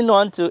we didn't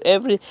want to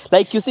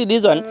like you see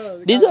this one,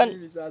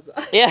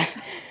 yeah.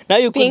 Now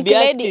you could Pink be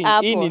lady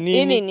asking, apple.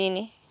 ini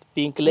Nini?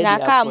 Pink lady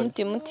Inakaa apple.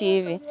 mti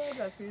hivi.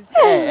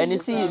 Yeah, and you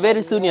see,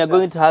 very soon you are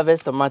going to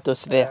harvest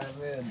tomatoes there.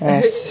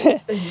 Yes.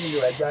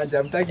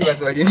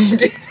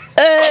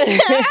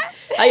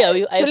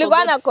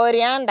 Tulikuwa na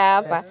coriander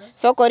hapa.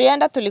 So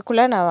coriander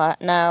tulikula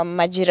na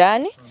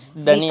majirani.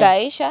 Dania.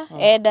 Zikaisha,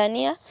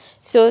 dania.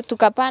 So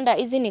tukapanda,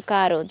 hizi ni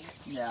carrots.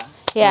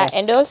 Yeah, Yes.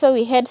 and also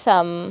we had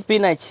some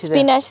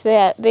Spinach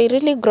there. They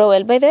really grow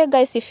well. By the way,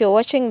 guys, if you're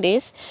watching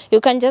this,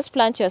 you can just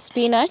plant your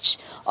spinach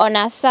on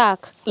a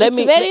sack. It's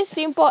very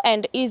simple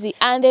and easy,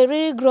 and they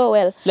really grow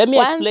well. Let me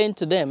explain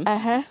to them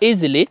Uh-huh.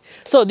 easily.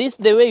 So this,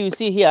 the way you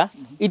see here,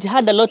 it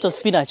had a lot of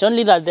spinach,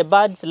 only that the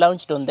birds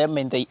launched on them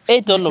and they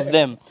ate all of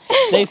them.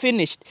 They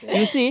finished.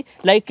 You see,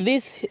 like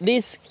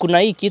this kuna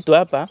hii kitu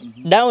hapa,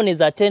 down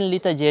is a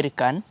 10-liter jerry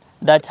can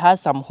that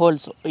has some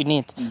holes in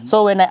it.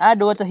 So when I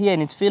add water here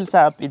and it fills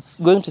up, it's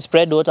going to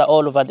spread water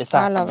all over the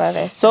sack. All over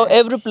the So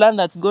every plant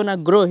that's gonna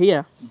grow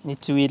here,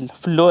 it will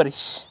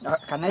flourish.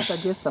 Can I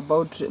suggest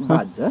about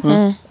birds?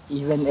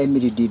 Even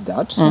Emily did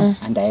that,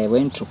 and I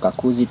went to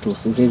Kakuzi to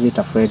visit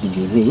a friend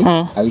Juzi.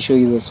 I will show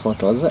you those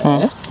photos.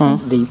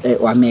 They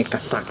wameka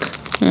sack.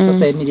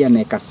 Sasa Emily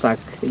ameka sack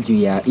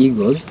juu ya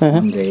eagles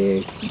and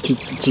the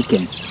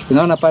chickens.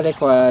 Unaona pale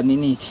kwa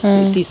nini?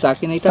 Si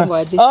sack inaitwa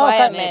aje?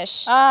 Wire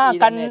mesh.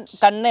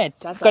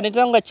 Canet.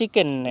 Kanitanga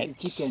chicken net.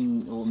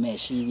 Chicken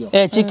mesh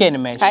hiyo. Chicken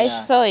mesh. I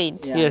saw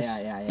it. Yes.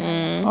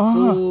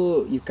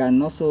 So you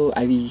can also,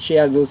 I will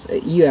share those.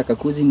 Hiyo ya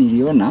Kakuzi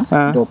niliona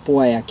ndo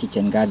poa ya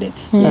kitchen garden.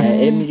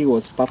 Emily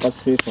was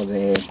purposeful for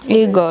the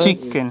Eagles.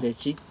 Chicken. The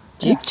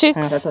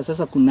Chicks.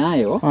 Sasa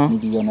kunayo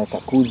niliona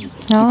kakuzi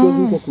because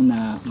huko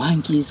kuna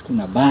monkeys,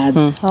 kuna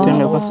birds,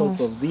 kuna all sorts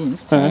of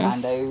things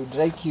and I would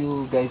like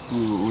you guys to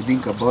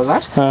think about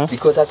that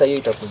because sasa hiyo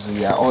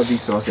itakuzuia all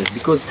these sources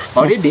because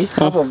already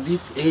half of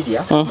this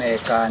area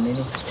umeweka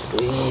nini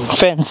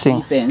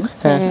fencing. Fence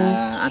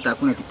hata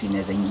hakuna kitu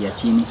inaweza ingia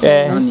chini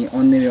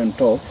only on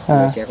top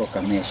yako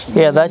kamesh.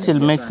 Yeah, that will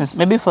make sense.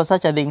 Maybe for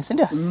such a thing,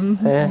 Cindy.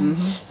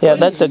 Yeah,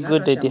 that's a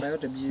good idea.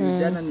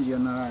 Jana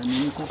niliona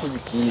nini kuku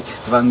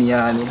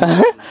zikivamia nini.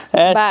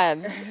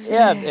 Birds.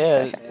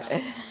 Yeah.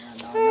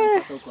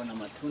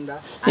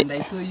 And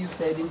I saw you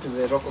selling to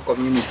the local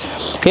community.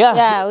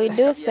 Yeah, we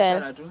do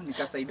sell.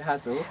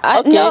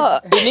 Okay. No.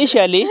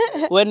 Initially,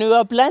 when we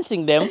were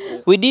planting them,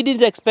 we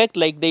didn't expect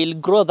like they'll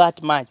grow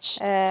that much.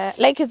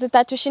 Like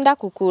zitatushinda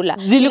kukula.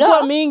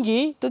 Zilikuwa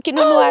mingi.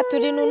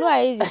 Tulinunua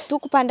hizi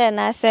tukupanda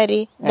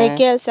nursery,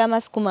 decals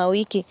ama sukuma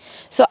wiki.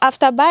 So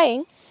after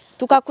buying,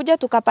 tukakuja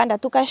tukapanda,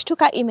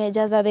 tukashtuka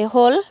imejaza the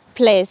whole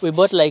place. We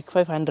bought like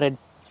 500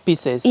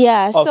 pieces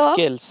of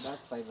kales.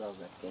 That's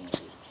 5,000 Kenya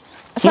shillings.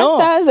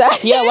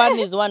 5,000. Yeah, one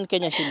is 1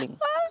 Kenya shilling.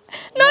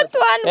 Not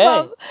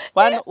one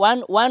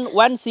bob.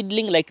 One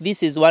seedling like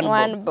this is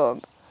one bob.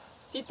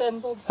 Si 10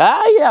 bob.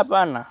 Yeah,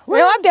 pana.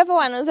 Ni wapi hapo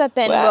wanauza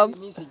 10 bob?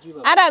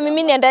 Hata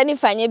mimi nienda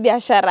nifanye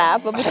biashara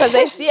hapo because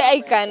I see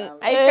I can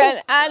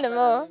earn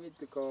more.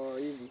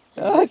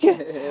 Okay.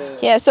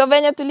 Yeah, so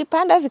venye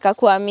tulipanda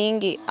zikakuwa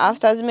mingi.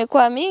 After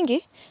zimekuwa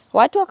mingi,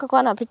 watu wakakuwa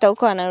wanapita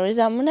huko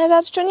wanauliza,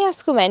 "Mnaweza tuchunia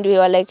sukuma?" And we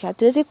were like,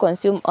 hatuwezi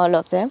consume all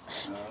of them.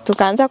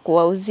 Tukaanza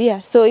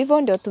kuwauzia. So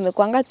hivyo ndio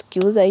tumekuanga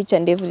tukiuza each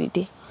and every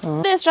day.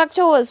 The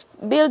structure was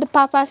built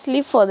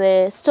purposely for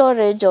the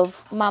storage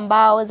of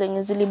mambao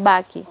zenye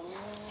zilibaki.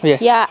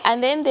 Yes. Yeah,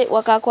 and then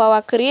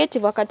wakakuwa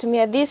creative,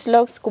 wakatumia these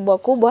logs kubwa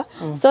kubwa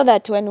so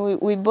that when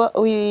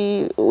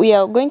we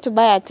are going to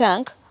buy a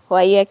tank,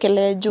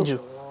 waiekele juu.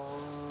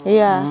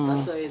 Yeah.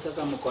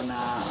 Sasa mko na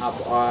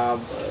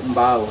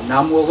mbao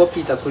na muogopi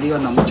itakuliwa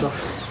na mcho.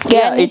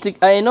 Yeah,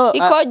 I know.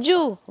 Iko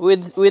juu.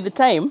 With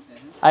time,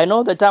 I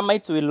know the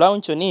termites will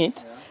launch on it,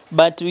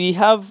 but we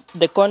have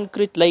the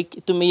concrete,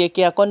 like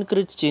tumeiwekea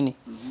concrete chini.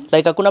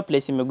 Like hakuna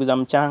place imeguza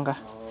mchanga.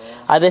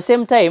 At the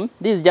same time,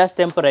 this is just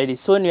temporary.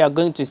 Soon we are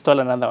going to install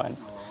another one.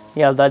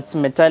 Yeah, that's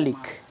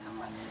metallic.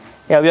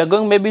 Yeah, we are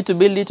going maybe to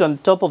build it on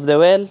top of the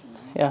well.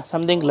 Yeah,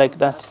 something like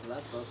that.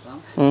 That's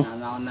awesome.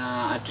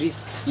 Now, at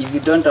least if you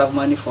don't have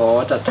money for a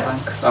water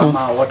tank or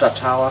a water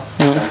tower,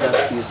 you can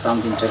just use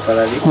something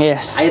temporary.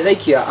 Yes. I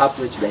like your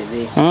approach by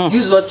the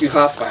use what you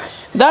have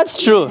first. That's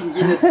true.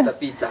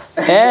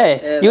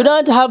 Hey, you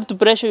don't have to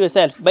pressure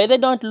yourself. But they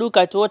don't look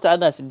at what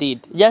others did.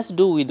 Just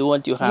do with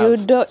what you have.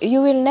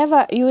 You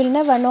will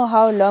never know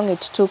how long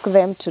it took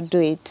them to do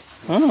it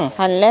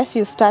unless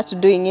you start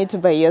doing it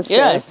by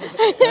yourself. Yes.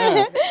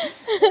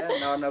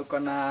 Now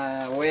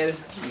kuna well,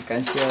 you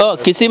can share. Oh,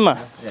 kisima.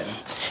 Yeah.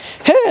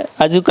 Hey,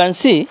 as you can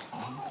see,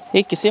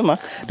 hey, kisima.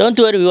 Don't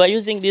worry, we were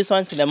using these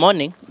ones in the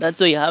morning. That's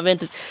why you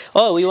haven't.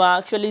 Oh, we were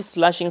actually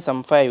slashing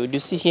some firewood. You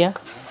see here?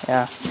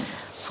 Yeah.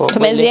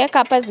 Tumeziweka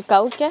hapa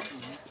zikauke.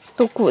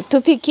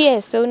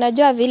 Tupikie. So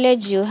unajua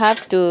village you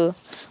have to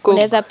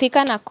unaweza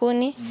pika na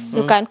kuni.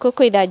 You can cook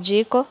with a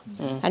jiko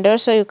and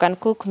also you can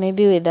cook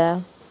maybe with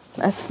a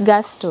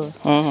gas stove.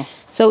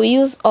 So we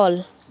use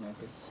all.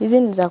 Hizi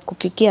ni za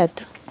kupikia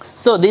tu.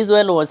 So this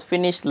well was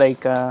finished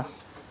like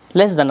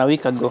less than a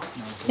week ago.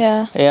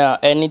 Yeah. Yeah,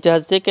 and it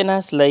has taken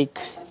us like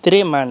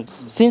 3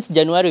 months. Since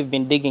January we've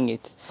been digging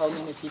it. How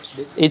many feet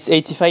deep? It's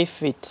 85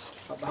 feet.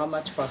 How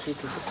much per feet?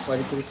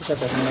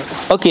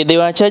 Okay, they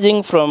were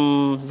charging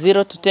from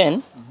 0 to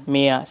 10,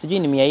 mia, sijui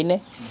ni 400.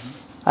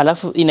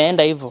 Alafu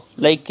inaenda hivyo.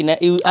 Like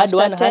you add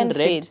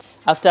 100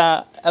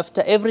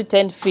 after every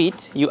 10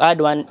 feet you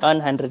add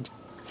 100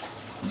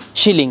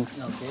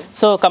 shillings. Okay.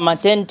 So kama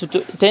 10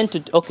 to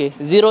okay,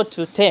 0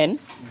 to 10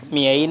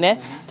 400,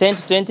 10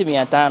 to 20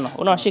 500.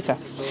 Unashika?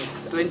 So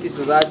 20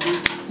 to 30.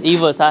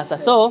 Hivyo sasa.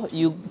 So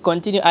you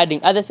continue adding.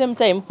 At the same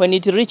time when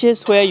it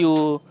reaches where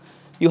you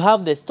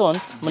have the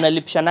stones,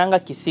 mnalipishananga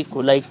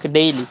kisiku like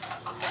daily.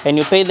 And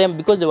you pay them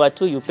because they were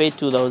 2, you pay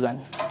 2,000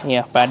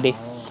 per day.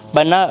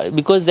 But now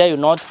because there you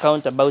not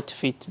count about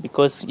feet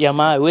because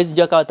jamaa huwezi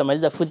jua kama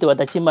watamaliza futi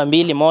watachimba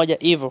 2 1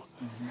 hivyo.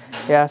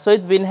 Yeah, so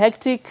it's been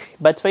hectic,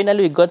 but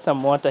finally we got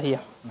some water here.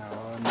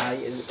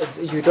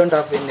 You don't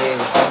have any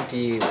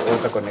county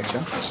water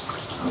connection?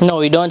 No,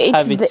 we don't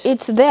have it.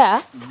 It's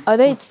there,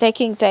 although it's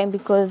taking time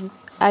because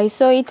I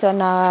saw it on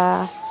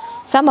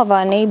some of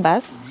our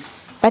neighbors,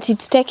 but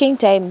it's taking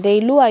time.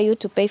 They lure you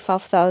to pay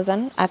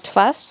 5,000 at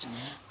first.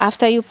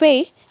 After you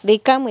pay, they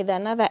come with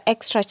another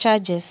extra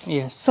charges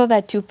so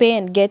that you pay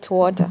and get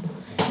water.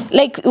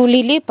 Like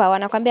ulilipa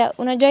wanakwambia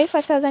unajua hii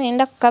 5,000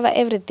 inaenda cover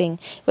everything.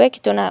 Wewe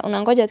kitu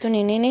unangoja tu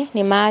ni nini?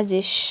 Ni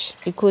maji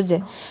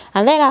ikuje.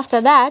 And then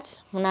after that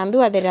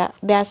unaambiwa there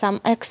are some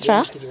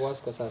extra.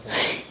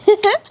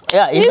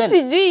 Yeah,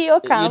 even you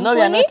know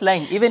we are not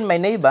lying. Even my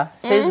neighbor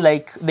says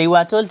like they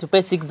were told to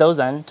pay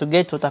 6,000 to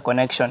get water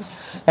connection.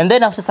 And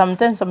then after some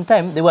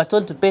time they were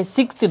told to pay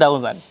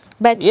 60,000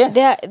 But Yes.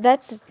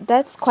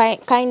 that's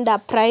quite kinda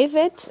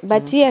private,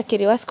 but here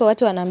Kiriwasco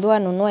watu wanaambiwa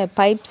wanunue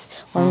pipes,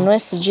 wanunue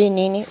sijui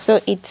nini.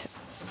 So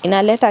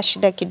inaleta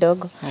shida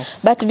kidogo.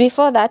 Yes. But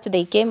before that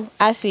they came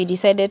as we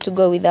decided to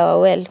go with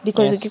our well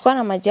because Yes. ukikuwa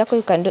na maji yako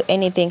you can do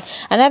anything.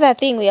 Another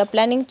thing we are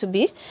planning to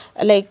be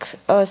like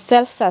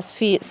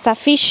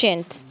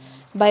self-sufficient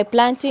by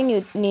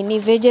planting nini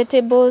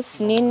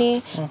vegetables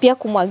nini pia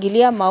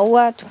kumwagilia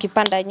maua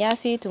tukipanda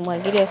nyasi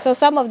tumwagilie. So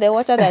some of the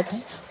water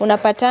that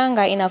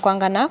unapatanga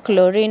inakwanga na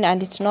chlorine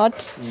and it's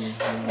not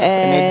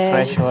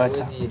Fresh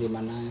water.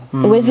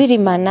 uwezi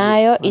lima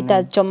nayo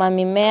itachoma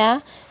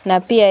mimea na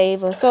pia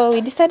hivyo. So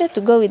we decided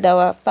to go with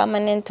our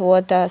permanent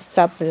water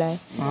supply.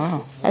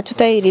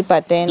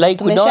 Hatutailipa tena.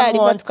 Like we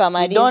Tumeshalipa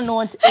don't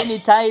want any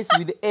ties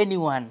with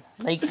anyone.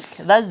 Like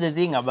that's the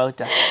thing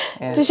about us.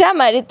 Yes.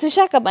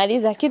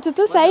 Tushakamaliza kitu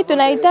tu sahi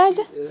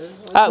tunahitaji.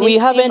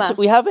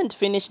 We haven't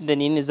finished the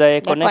nini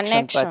za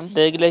connection, but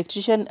the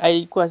electrician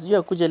alikuwa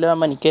sijui kuja leo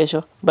ama ni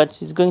kesho,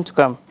 but it's going to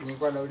come.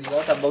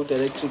 What about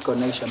electric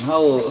connection?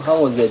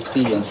 How was the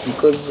experience?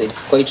 Because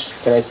it's quite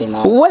stressing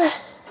now. Well,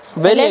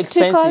 very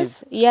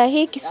expensive. Ya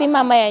hii kisima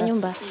ama ya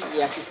nyumba?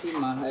 Ya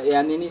kisima.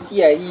 Ya nini si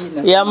ya hii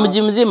na ya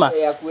mji mzima.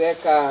 Ya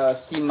kuweka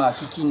stima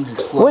kikingi,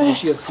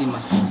 kuwashia stima.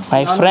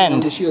 My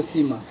friend,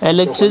 stima.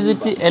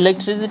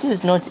 electricity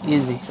is not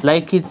easy.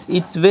 Like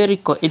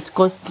it's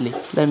costly.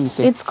 Let me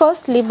say. It's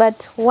costly,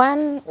 but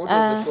one What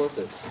was the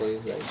process for you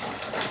guys?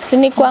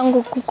 sini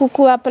kwangu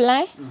kuku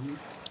apply.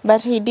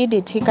 But he did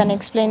it. He can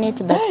explain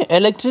it better.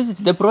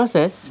 Electricity, the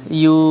process,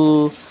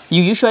 you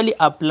usually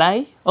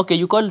apply. Okay,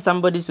 you call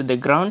somebody to the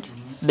ground.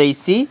 They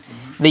see.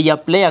 They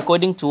apply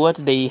according to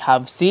what they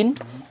have seen.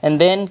 And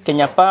then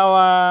Kenya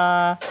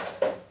Power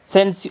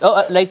sends you,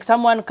 like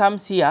someone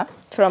comes here.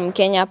 From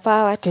Kenya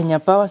Power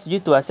Sijui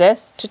to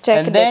assess. to check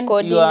and the then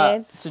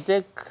coordinates. To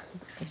take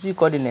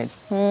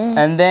coordinates.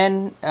 And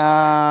then,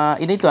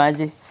 inaitwa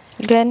aje?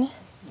 Gani?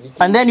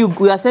 And then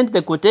you are sent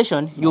the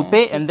quotation, you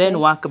pay, and then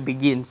work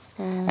begins.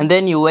 And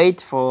then you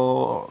wait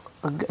for,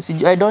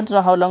 I don't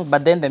know how long,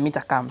 but then the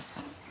meter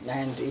comes.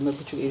 And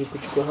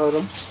ilikuchukua how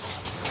long?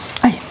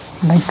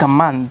 Like a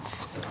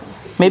month.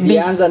 Maybe.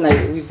 Ilianza na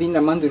within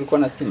a month ulikuwa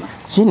na stima?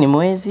 Sijui ni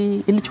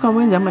mwezi, ilichukua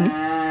mwezi ama ni?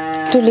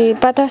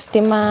 Tulipata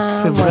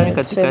stima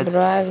mwezi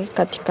February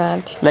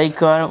katikati.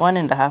 Like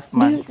 1.5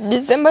 months.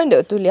 December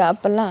ndio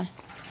tuliapply.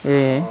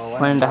 Yeah,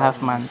 1.5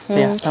 months.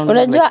 Yeah.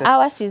 Unajua like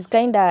ours is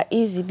kinda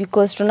easy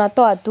because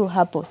tunatoa tu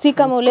hapo. Si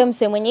kama ule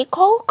mse mwenye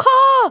iko huko.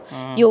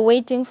 You're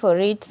waiting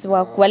for it.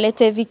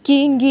 Walete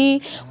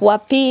vikingi,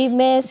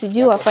 wapime,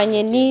 sijui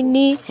wafanye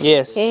nini.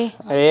 Yes.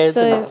 Yes,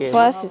 So okay.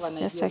 for us it's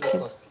just a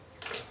kid.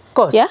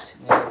 Cost? Yeah?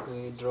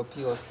 We drop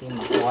your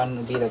stima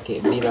one bila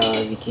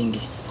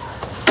vikingi.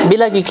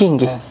 Bila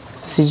kikingi?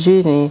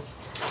 Sijui ni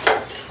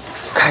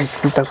kai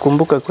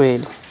nitakumbuka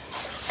kweli.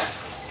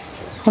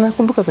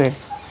 Unakumbuka kweli?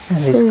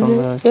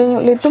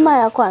 Lituma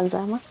ya kwanza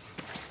ama?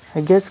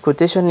 I guess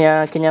quotation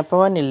ya Kenya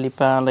Power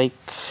nilipa like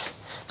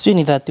sijui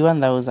ni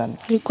 31,000.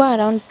 Ilikuwa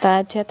around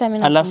 30 hata mimi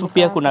nakumbuka. Alafu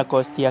pia kuna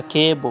cost ya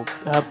cable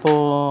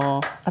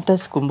hapo hata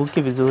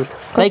sikumbuki vizuri.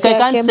 Cost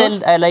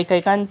Like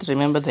I can't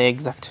remember the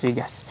exact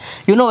figures.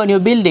 You know when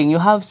you're building you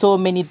have so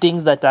many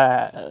things that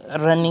are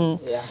running.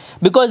 Yeah.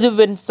 Because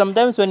even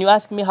sometimes when you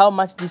ask me how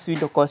much this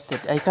window costed,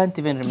 I can't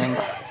even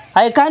remember.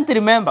 I can't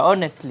remember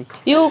honestly.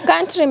 You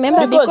can't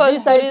remember because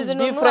this size is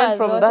different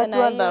from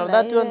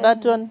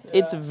that one.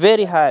 It's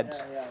very hard.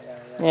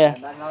 Yeah.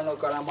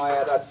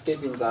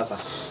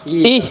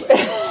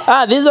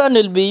 This one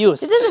will be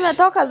used. Hizi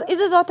zimetoka,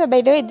 hizi zote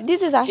by the way,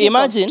 this is a heap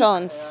of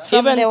stones from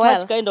even the well.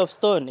 such kind of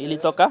stone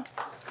ilitoka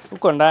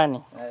huko ndani.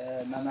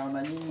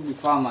 Naona nyinyi ni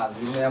farmers,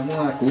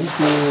 umeamua kuku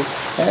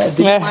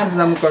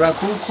na mkora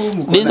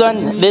kuku.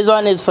 This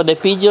one is for the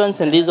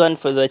pigeons and this one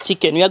for the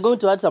chicken. We are going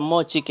to add some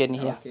more chicken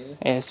here. Okay.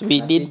 Yes,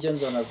 we did.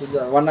 Pigeons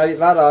wanakuja.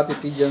 Wanalala wapi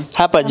pigeons?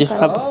 Hapa juu,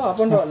 hapa.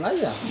 Hapo ndo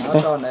naja. Na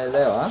watu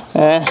wanaelewa.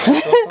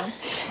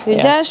 You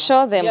just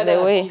show them the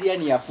way.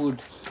 Ni ya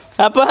food.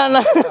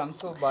 Hapana. I'm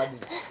so bad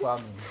at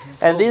farming.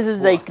 And this is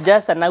like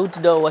just an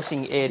outdoor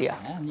washing area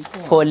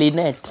for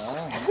linnets.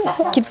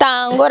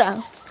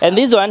 Kitangora. And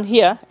this one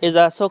here is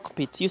a soak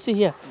pit. You see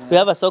here, we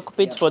have a soak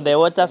pit for the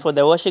water, for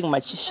the washing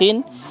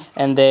machine,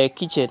 and the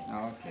kitchen.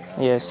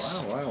 Okay.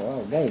 Yes.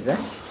 Wow, guys,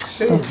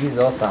 this is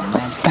awesome,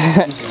 man.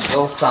 This is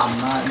awesome,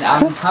 man.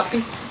 I'm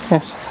happy.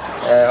 Yes.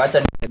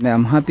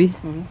 I'm happy.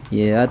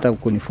 Yeah, hata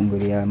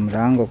kunifungulia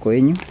mlango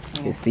kwenyu.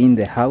 It's in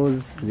the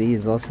house. This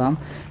is awesome.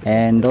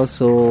 And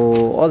also,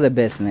 all the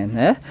best,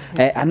 man.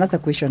 Another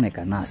question I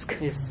can ask.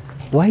 Yes.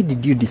 Why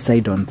did you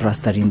decide on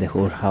plastering the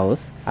whole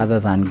house other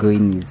than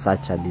going with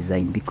such a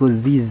design?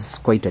 Because this is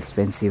quite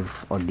expensive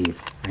ordeal.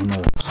 I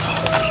know.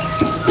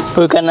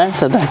 We can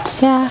answer that.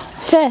 Yeah,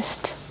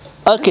 taste.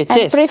 Okay, And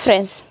taste.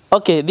 preference.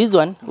 Okay, this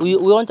one, we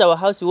want our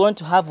house, we want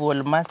to have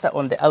wall master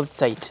on the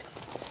outside.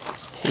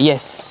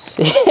 Yes.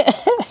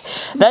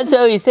 That's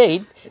how we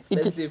said.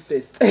 Expensive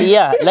taste.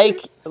 Yeah,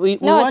 like we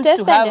want to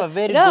have and a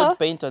very good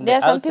paint on the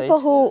outside. There are some people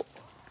who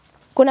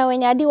Kuna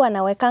wenye hadi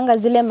wanawekanga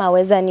zile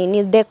maweza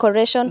nini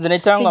decoration.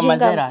 Zinaitangwa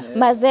mazeras.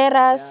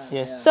 Mazeras.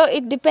 Yes. So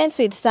it depends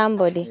with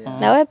somebody.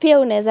 Na wewe pia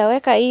unaweza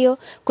weka hiyo.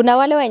 Kuna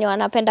wale wenye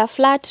wanapenda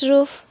flat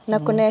roof na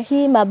kuna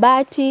hii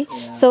mabati.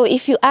 So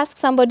if you ask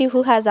somebody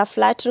who has a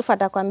flat roof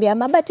atakwambia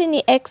mabati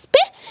ni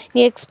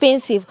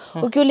expensive.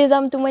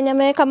 Ukiuliza mtu mwenye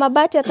ameweka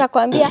mabati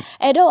atakwambia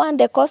I don't want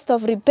the cost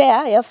of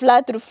repair ya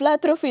flat roof.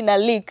 Flat roof ina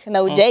leak na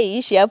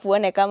hujaiishi hapo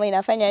uone kama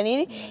inafanya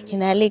nini?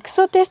 Ina leak.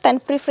 So taste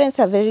and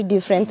preference are very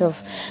different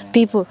of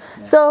people.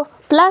 So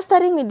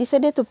plastering, we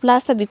decided to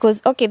plaster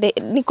because okay,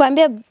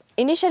 nikwambia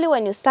initially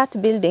when you start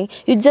building,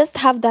 you just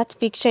have that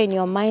picture in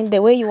your mind,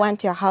 the way you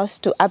want your house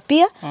to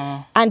appear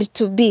and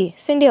to be.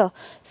 Sindio?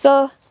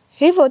 So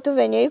hivyo tu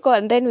venye iko,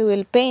 and then we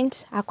will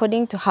paint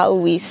according to how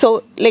we,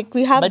 so like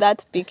we have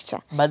that picture.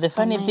 But the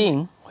funny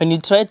thing, when you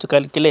try to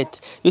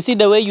calculate, you see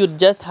the way you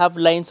just have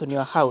lines on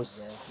your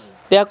house.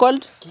 They are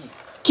called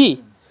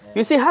key.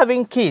 You see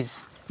having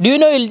keys. Do you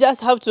know you'll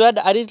just have to add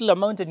a little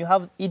amount and you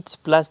have it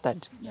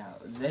plastered? Yeah,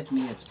 let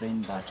me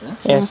explain that.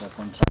 Yes. As a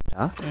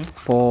contractor,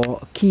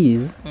 for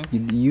keys, you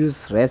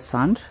use red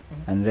sand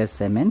and red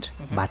cement,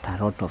 but a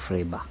lot of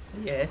rubber.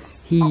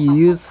 Yes. He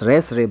used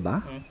red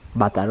rubber,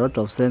 but a lot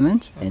of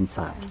cement and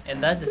sand.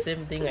 And that's the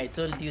same thing I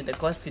told you, the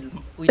cost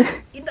will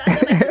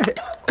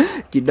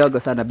Kidogo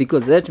sana,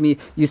 because let me,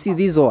 you see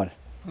this wall.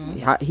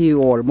 Hii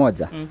wall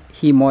moja,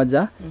 hii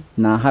moja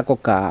na hako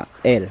ka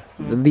L,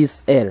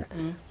 this L.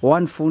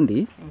 One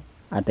fundi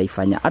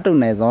ataifanya, hata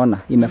unaweza ona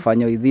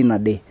imefanywa within a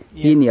day.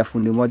 Hii ni ya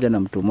fundi moja na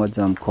mtu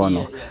moja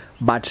mkono.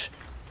 But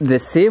the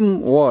same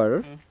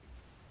wall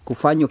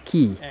kufanywa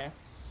key,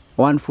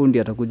 one fundi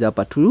atakuja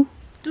hapa 2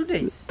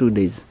 days. 2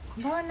 days.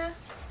 Mbona?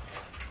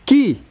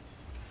 Key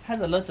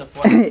has a lot of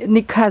work.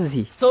 Ni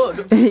kazi. So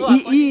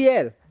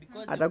EL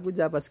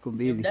atakuja hapa siku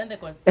mbili.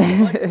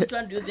 Which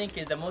one do you think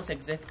is the most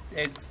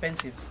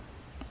expensive?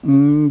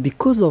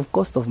 Because of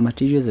cost of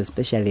materials,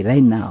 especially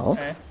right now,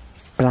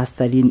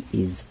 plastering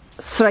is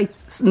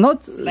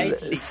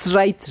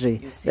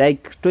slightly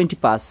like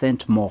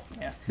 20% more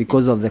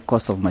because of the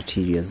cost of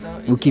materials.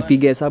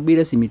 Ukipiga hesabu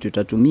ile simiti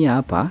tutatumia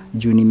hapa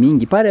juu ni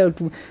mingi. Pale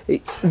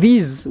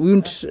these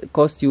won't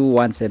cost you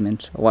one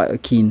cement,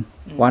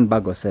 one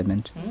bag of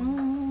cement.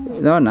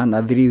 No,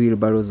 na 3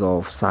 wheelbarrows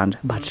of sand,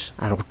 but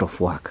a lot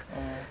of work.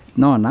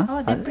 No, na?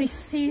 Oh, the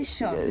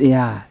precision.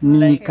 Yeah,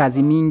 ni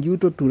kazi mingi,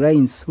 uto to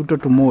lines, uto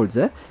to molds,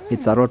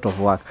 it's a lot of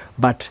work.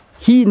 But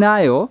hii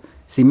nayo,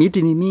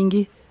 simiti ni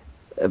mingi,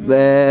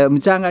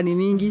 mchanga ni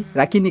mingi,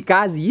 lakini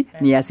kazi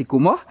ni ya siku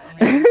mo.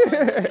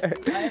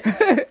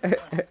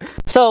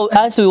 So,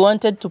 as we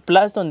wanted to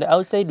plaster on the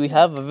outside, we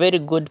have a very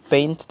good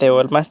paint, the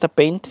All Master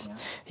paint.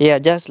 Yeah,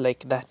 just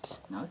like that.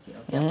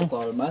 Okay. Kwa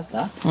All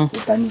Master,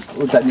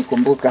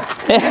 utanikumbuka.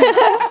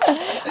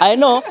 I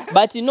know,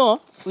 but you know,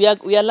 we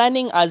are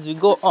learning as we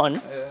go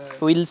on.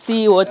 We'll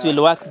see what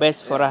will work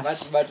best for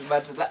us. But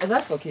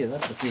that's okay.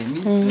 That's okay.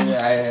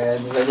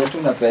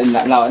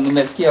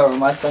 Nimesikia All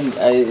Master.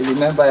 I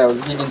remember I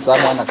was giving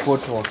someone a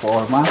quote for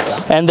All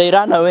Master, and they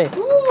ran away.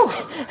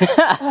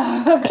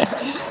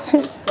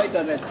 It's quite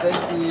an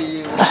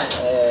expensive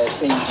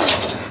thing.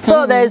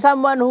 So there is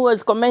someone who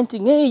was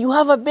commenting, hey, you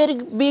have a very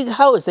big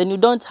house and you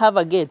don't have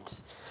a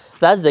gate.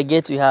 That's the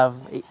gate we have.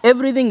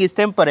 Everything is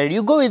temporary.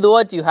 You go with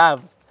what you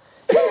have.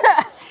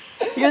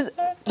 Because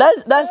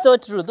that's so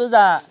true. Those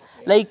are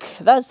like,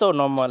 that's so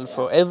normal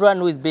for everyone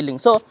who is building.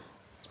 So,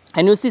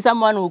 and you see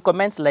someone who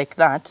comments like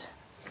that,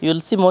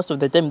 you'll see most of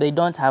the time they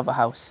don't have a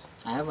house.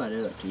 I have a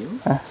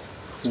relative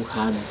who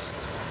has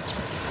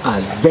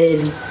a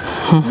very,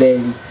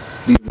 very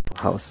beautiful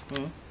house.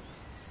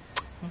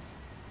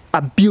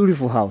 A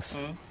beautiful house.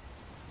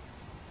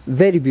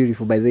 Very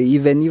beautiful, by the way.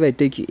 Even if I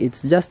take you,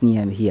 it's just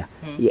near here.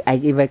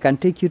 If I can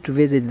take you to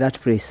visit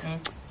that place,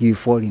 you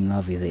fall in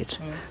love with it.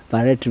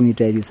 But let me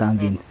tell you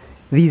something.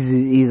 This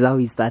is how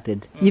it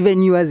started.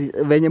 Even you, as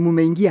when you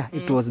mumeingia,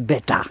 it was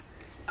better.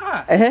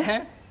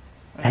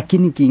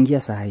 Lakini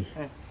ukiingia sahi.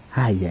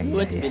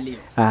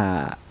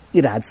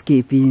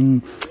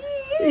 Landscaping,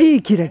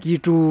 kila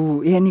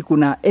kitu, yani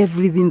kuna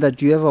everything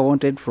that you ever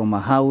wanted from a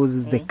house,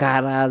 the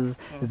colors,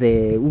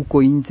 the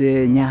uko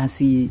nje,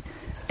 nyasi,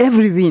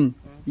 everything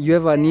you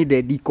ever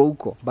needed iko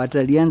uko. But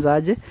alianza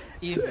aje?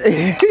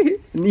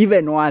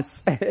 Even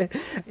worse.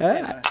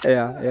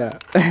 Yeah.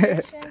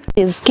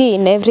 Is key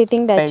in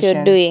everything that Patience.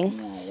 you're doing.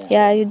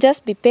 Yeah, you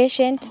just be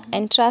patient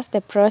and trust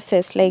the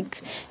process.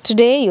 Like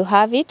today you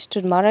have it,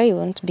 tomorrow you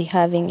won't be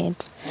having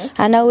it.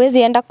 And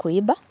hauwezi enda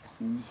kuiba.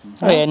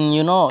 And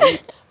you know,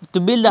 to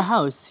build a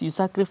house, you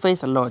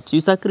sacrifice a lot.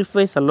 You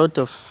sacrifice a lot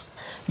of,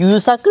 you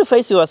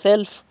sacrifice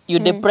yourself, you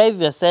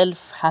deprive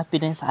yourself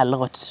happiness a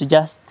lot to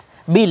just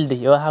build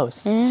your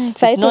house.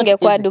 Sasa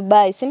tungekuwa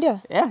Dubai, si ndio?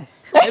 Yeah.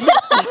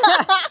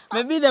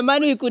 Maybe the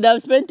money we could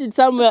have spent it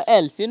somewhere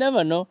else. You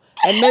never know.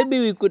 And maybe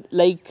we could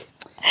like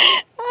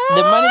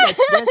the money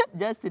that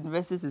just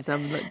invested in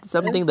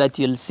something that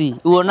you'll see.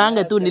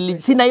 Uonanga tu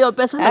sina hiyo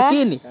pesa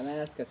lakini. Can I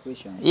ask a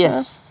question?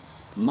 Yes.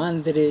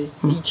 Monthly,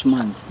 each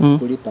month,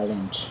 kulipa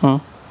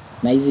rent.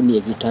 Na hizi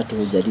miezi 3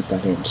 hujalipa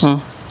rent.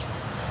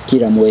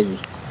 Kila mwezi.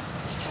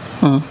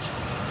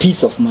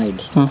 Peace of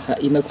mind.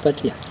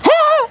 Imekupatia?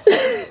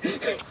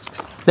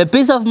 The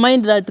peace of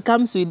mind that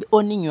comes with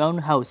owning your own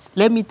house.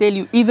 Let me tell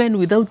you, even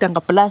without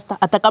anga plaster,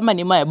 hata kama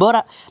ni maya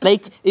bora,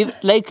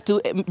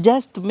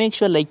 just to make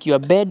sure like your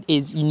bed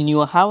is in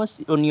your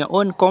house, on your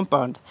own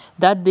compound.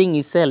 That thing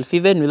itself,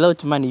 even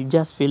without money, you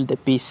just feel the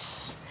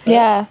peace.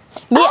 Yeah.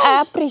 Me,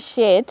 I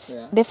appreciate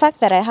the fact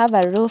that I have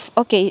a roof.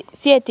 Okay,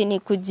 si eti ni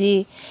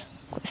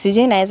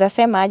sijui naweza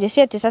sema aje,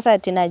 si eti sasa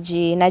eti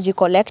naji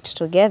collect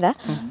together,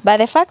 but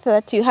the fact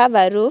that you have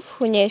a roof,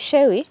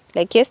 hunyeshewi,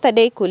 like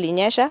yesterday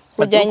kulinyesha,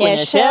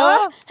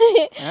 hujanyeshewa,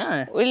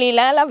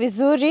 ulilala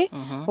vizuri,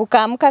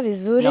 ukaamka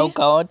vizuri, na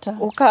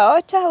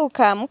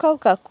ukaamka,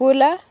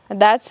 ukakula,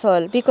 that's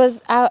all. Because,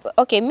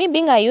 okay, me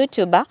being a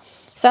YouTuber,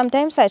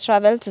 sometimes I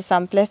travel to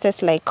some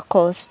places like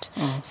coast.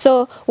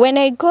 So when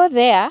I go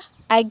there,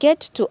 I get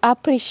to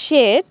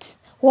appreciate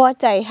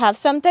what I have.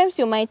 Sometimes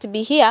you might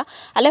be here,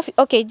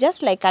 okay,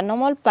 just like a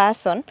normal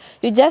person,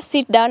 you just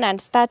sit down and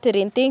start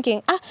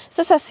thinking,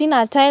 sasa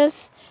sina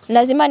tiles,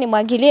 lazima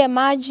nimwagilie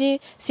maji,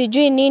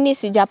 sijui nini,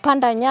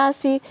 sijapanda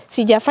nyasi,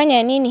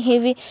 sijafanya nini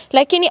hivi.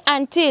 Lakini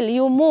until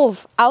you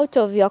move out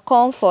of your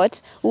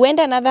comfort, went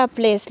another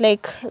place,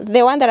 like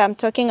the one that I'm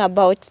talking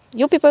about.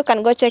 You people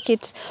can go check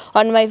it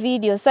on my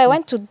video. So I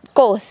went to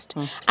coast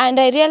and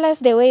I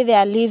realized the way they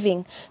are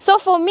living. So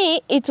for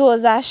me, it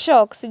was a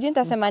shock. Sijui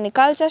nitasema ni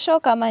culture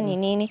shock ama ni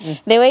nini.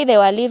 The way they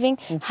were living.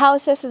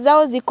 Houses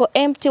zao ziko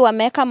empty,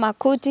 wameka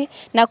makuti,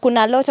 na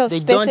kuna lot of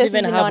spaces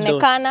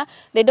zinaonekana.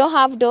 They don't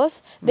have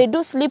doors. They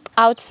do sleep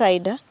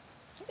outside.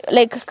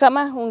 Like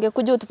kama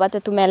ungekuja utupate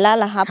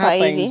tumelala hapa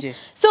hivi. Nje.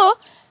 So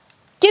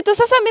kitu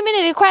sasa mimi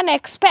nilikuwa na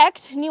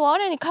expect ni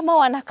waone ni kama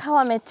wanakaa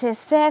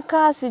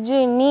wameteseka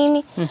sijui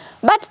nini.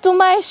 But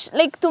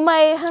to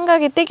my hunger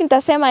kitiki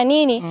nitasema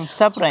nini?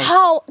 Surprise.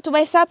 How to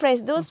my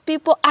surprise those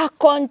people are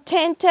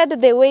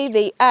contented the way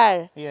they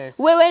are. Yes.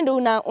 Wewe ndo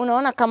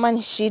unaona kama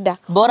ni shida.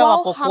 Bora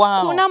wako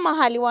kwao. Hakuna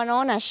mahali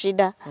wanaona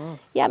shida.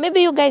 Yeah,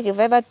 maybe you guys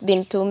you've ever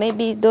been to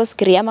maybe those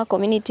Kiriama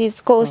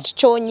communities, Coast,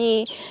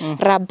 Chonyi,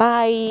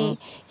 Rabai.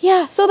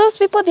 Yeah, so those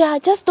people they are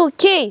just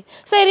okay.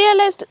 So I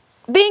realized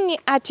being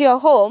at your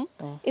home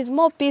is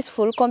more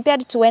peaceful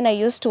compared to when I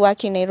used to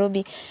work in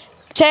Nairobi.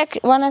 Check,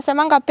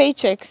 wanasemanga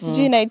paycheck,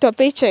 sijui inaitwa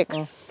paycheck.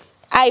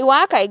 I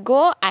work, I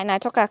go,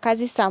 anatoka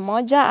kazi saa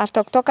moja,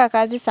 after kutoka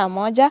kazi saa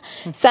moja.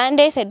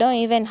 Sundays, I don't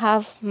even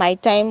have my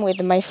time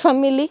with my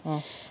family.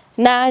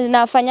 Na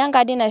nafanyanga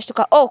hadi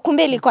nashtuka,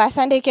 kumbe ilikuwa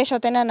Sunday, kesho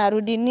tena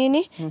narudi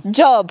nini?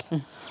 Job.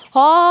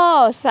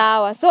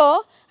 Sawa.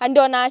 So,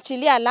 ndio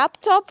naachilia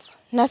laptop.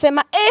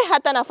 Nasema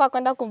hata nafaa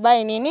kwenda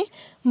kubai nini?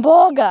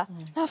 Mboga.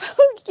 Nafaa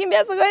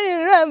kukimbia sokoni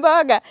ninunue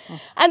mboga.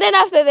 And then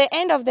after the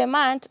end of the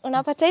month,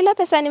 unapata ile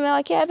pesa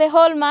nimewekea the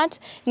whole month,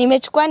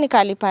 nimechukua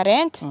nikalipa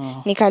rent,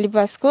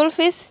 nikalipa school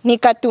fees,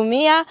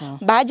 nikatumia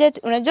budget.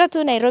 Unajua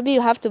tu Nairobi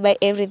you have to buy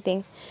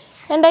everything.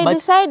 And I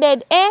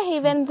decided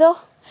even though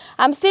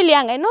I'm still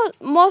young, I know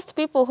most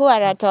people who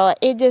are at our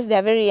ages, they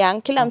are very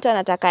young. Kila mtu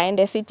anataka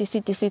aende city.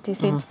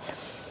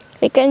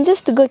 They can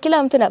just go,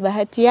 kila mtu na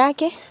bahati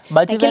yake.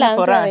 But even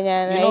for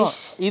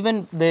us,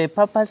 even the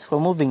purpose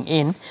for moving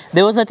in,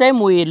 there was a time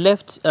we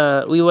left,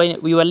 we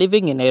were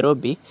living in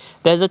Nairobi.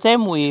 There's a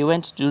time we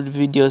went to do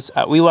videos,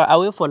 we were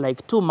away for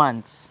like 2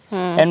 months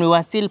and we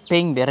were still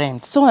paying the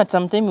rent. So at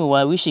some time we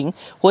were wishing,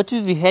 what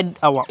if we had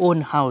our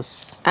own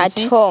house? At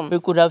home. We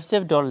could have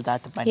saved all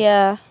that money.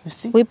 Yeah. You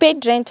see? We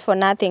paid rent for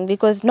nothing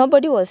because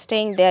nobody was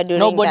staying there during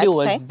that time. Nobody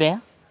was there.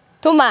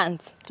 2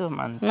 months. 2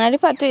 months.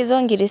 Nalipa tu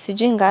hizo ngiri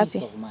sijui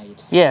ngapi.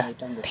 Yeah.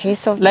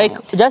 Peace of like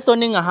mind. just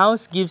owning a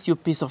house gives you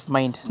peace of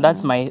mind.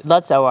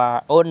 That's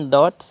our own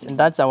thought and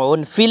that's our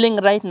own feeling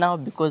right now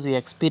because we're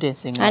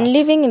experiencing And that.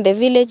 living in the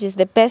village is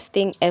the best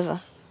thing ever.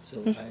 So,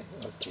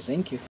 okay,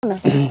 thank you.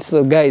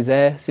 So guys,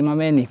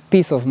 simameni,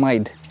 peace of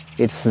mind.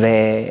 It's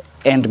the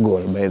end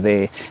goal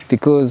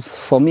because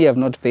for me I've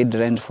not paid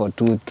rent for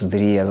 2 to 3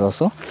 years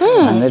also.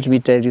 And let me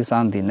tell you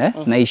something,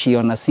 naishi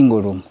on a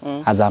single room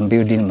as I'm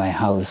building my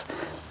house.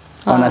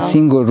 On a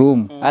single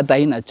room, hata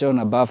ina choo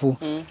na bafu,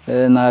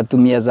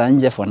 natumia za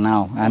nje for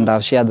now, and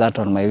I've shared that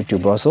on my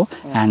YouTube also,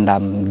 and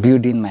I'm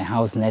building my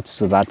house next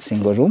to that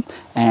single room.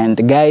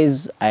 And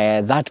guys,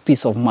 that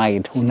peace of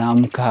mind,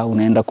 unaamka,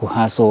 unaenda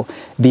kuhustle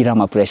bila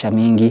mapresha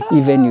mingi,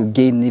 even you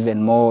gain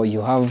even more,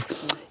 you have,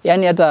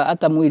 yani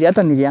hata mwili,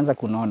 hata nilianza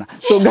kunona.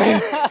 So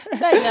guys,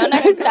 Naona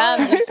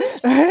kitambi.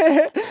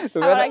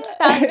 Naona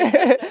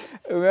kitambi.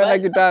 umeona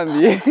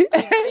kitambi.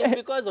 It's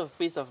because of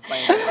peace of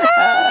mind.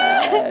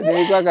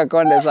 Nilikuwa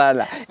kakonde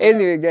sana.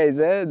 Anyway guys,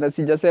 na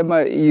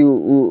sijasema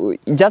you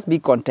just be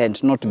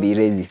content, not be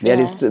lazy.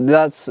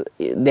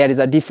 There is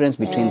a difference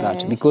between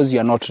that because you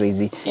are not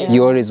lazy.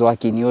 You're always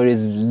working, you're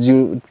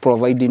always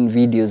providing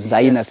videos.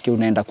 Haina skill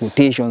unaenda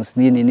quotations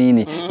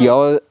nini.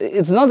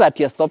 It's not that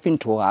you're stopping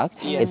to work.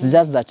 It's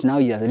just that now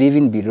you are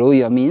living below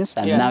your means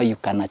and now you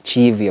can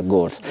achieve your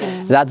goals.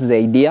 That's the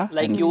idea.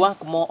 Like you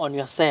work more on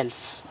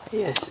yourself.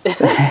 Yes.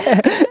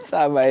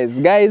 So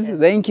guys,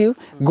 thank you.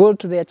 Go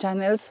to their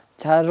channels,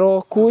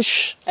 Charo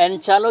Kush. And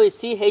Chalo is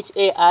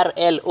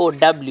CHARLOW.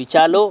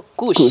 Chalo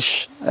Kush.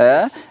 Kush.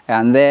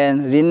 And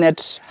then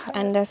Rinet.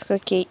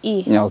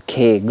 _KE.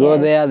 Okay, go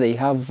Yes. there. They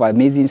have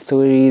amazing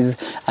stories.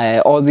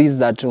 All these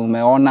that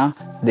umeona,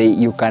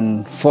 you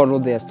can follow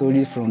their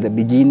stories from the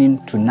beginning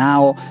to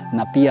now,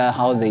 na pia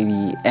how they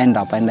end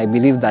up. And I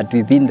believe that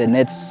within the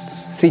next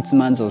 6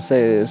 months or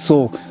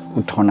so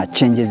utaona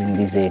changes in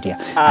this area.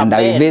 Amen. And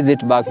I will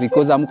visit back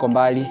because I'm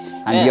Kombali,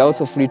 and you're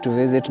also free to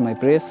visit my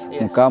place.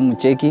 Yes. Mkam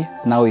Mcheki.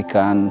 Now we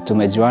can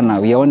tumejuana.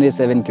 We are only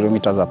 7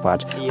 kilometers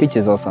apart, which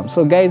is awesome.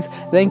 So guys,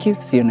 thank you.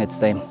 See you next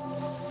time.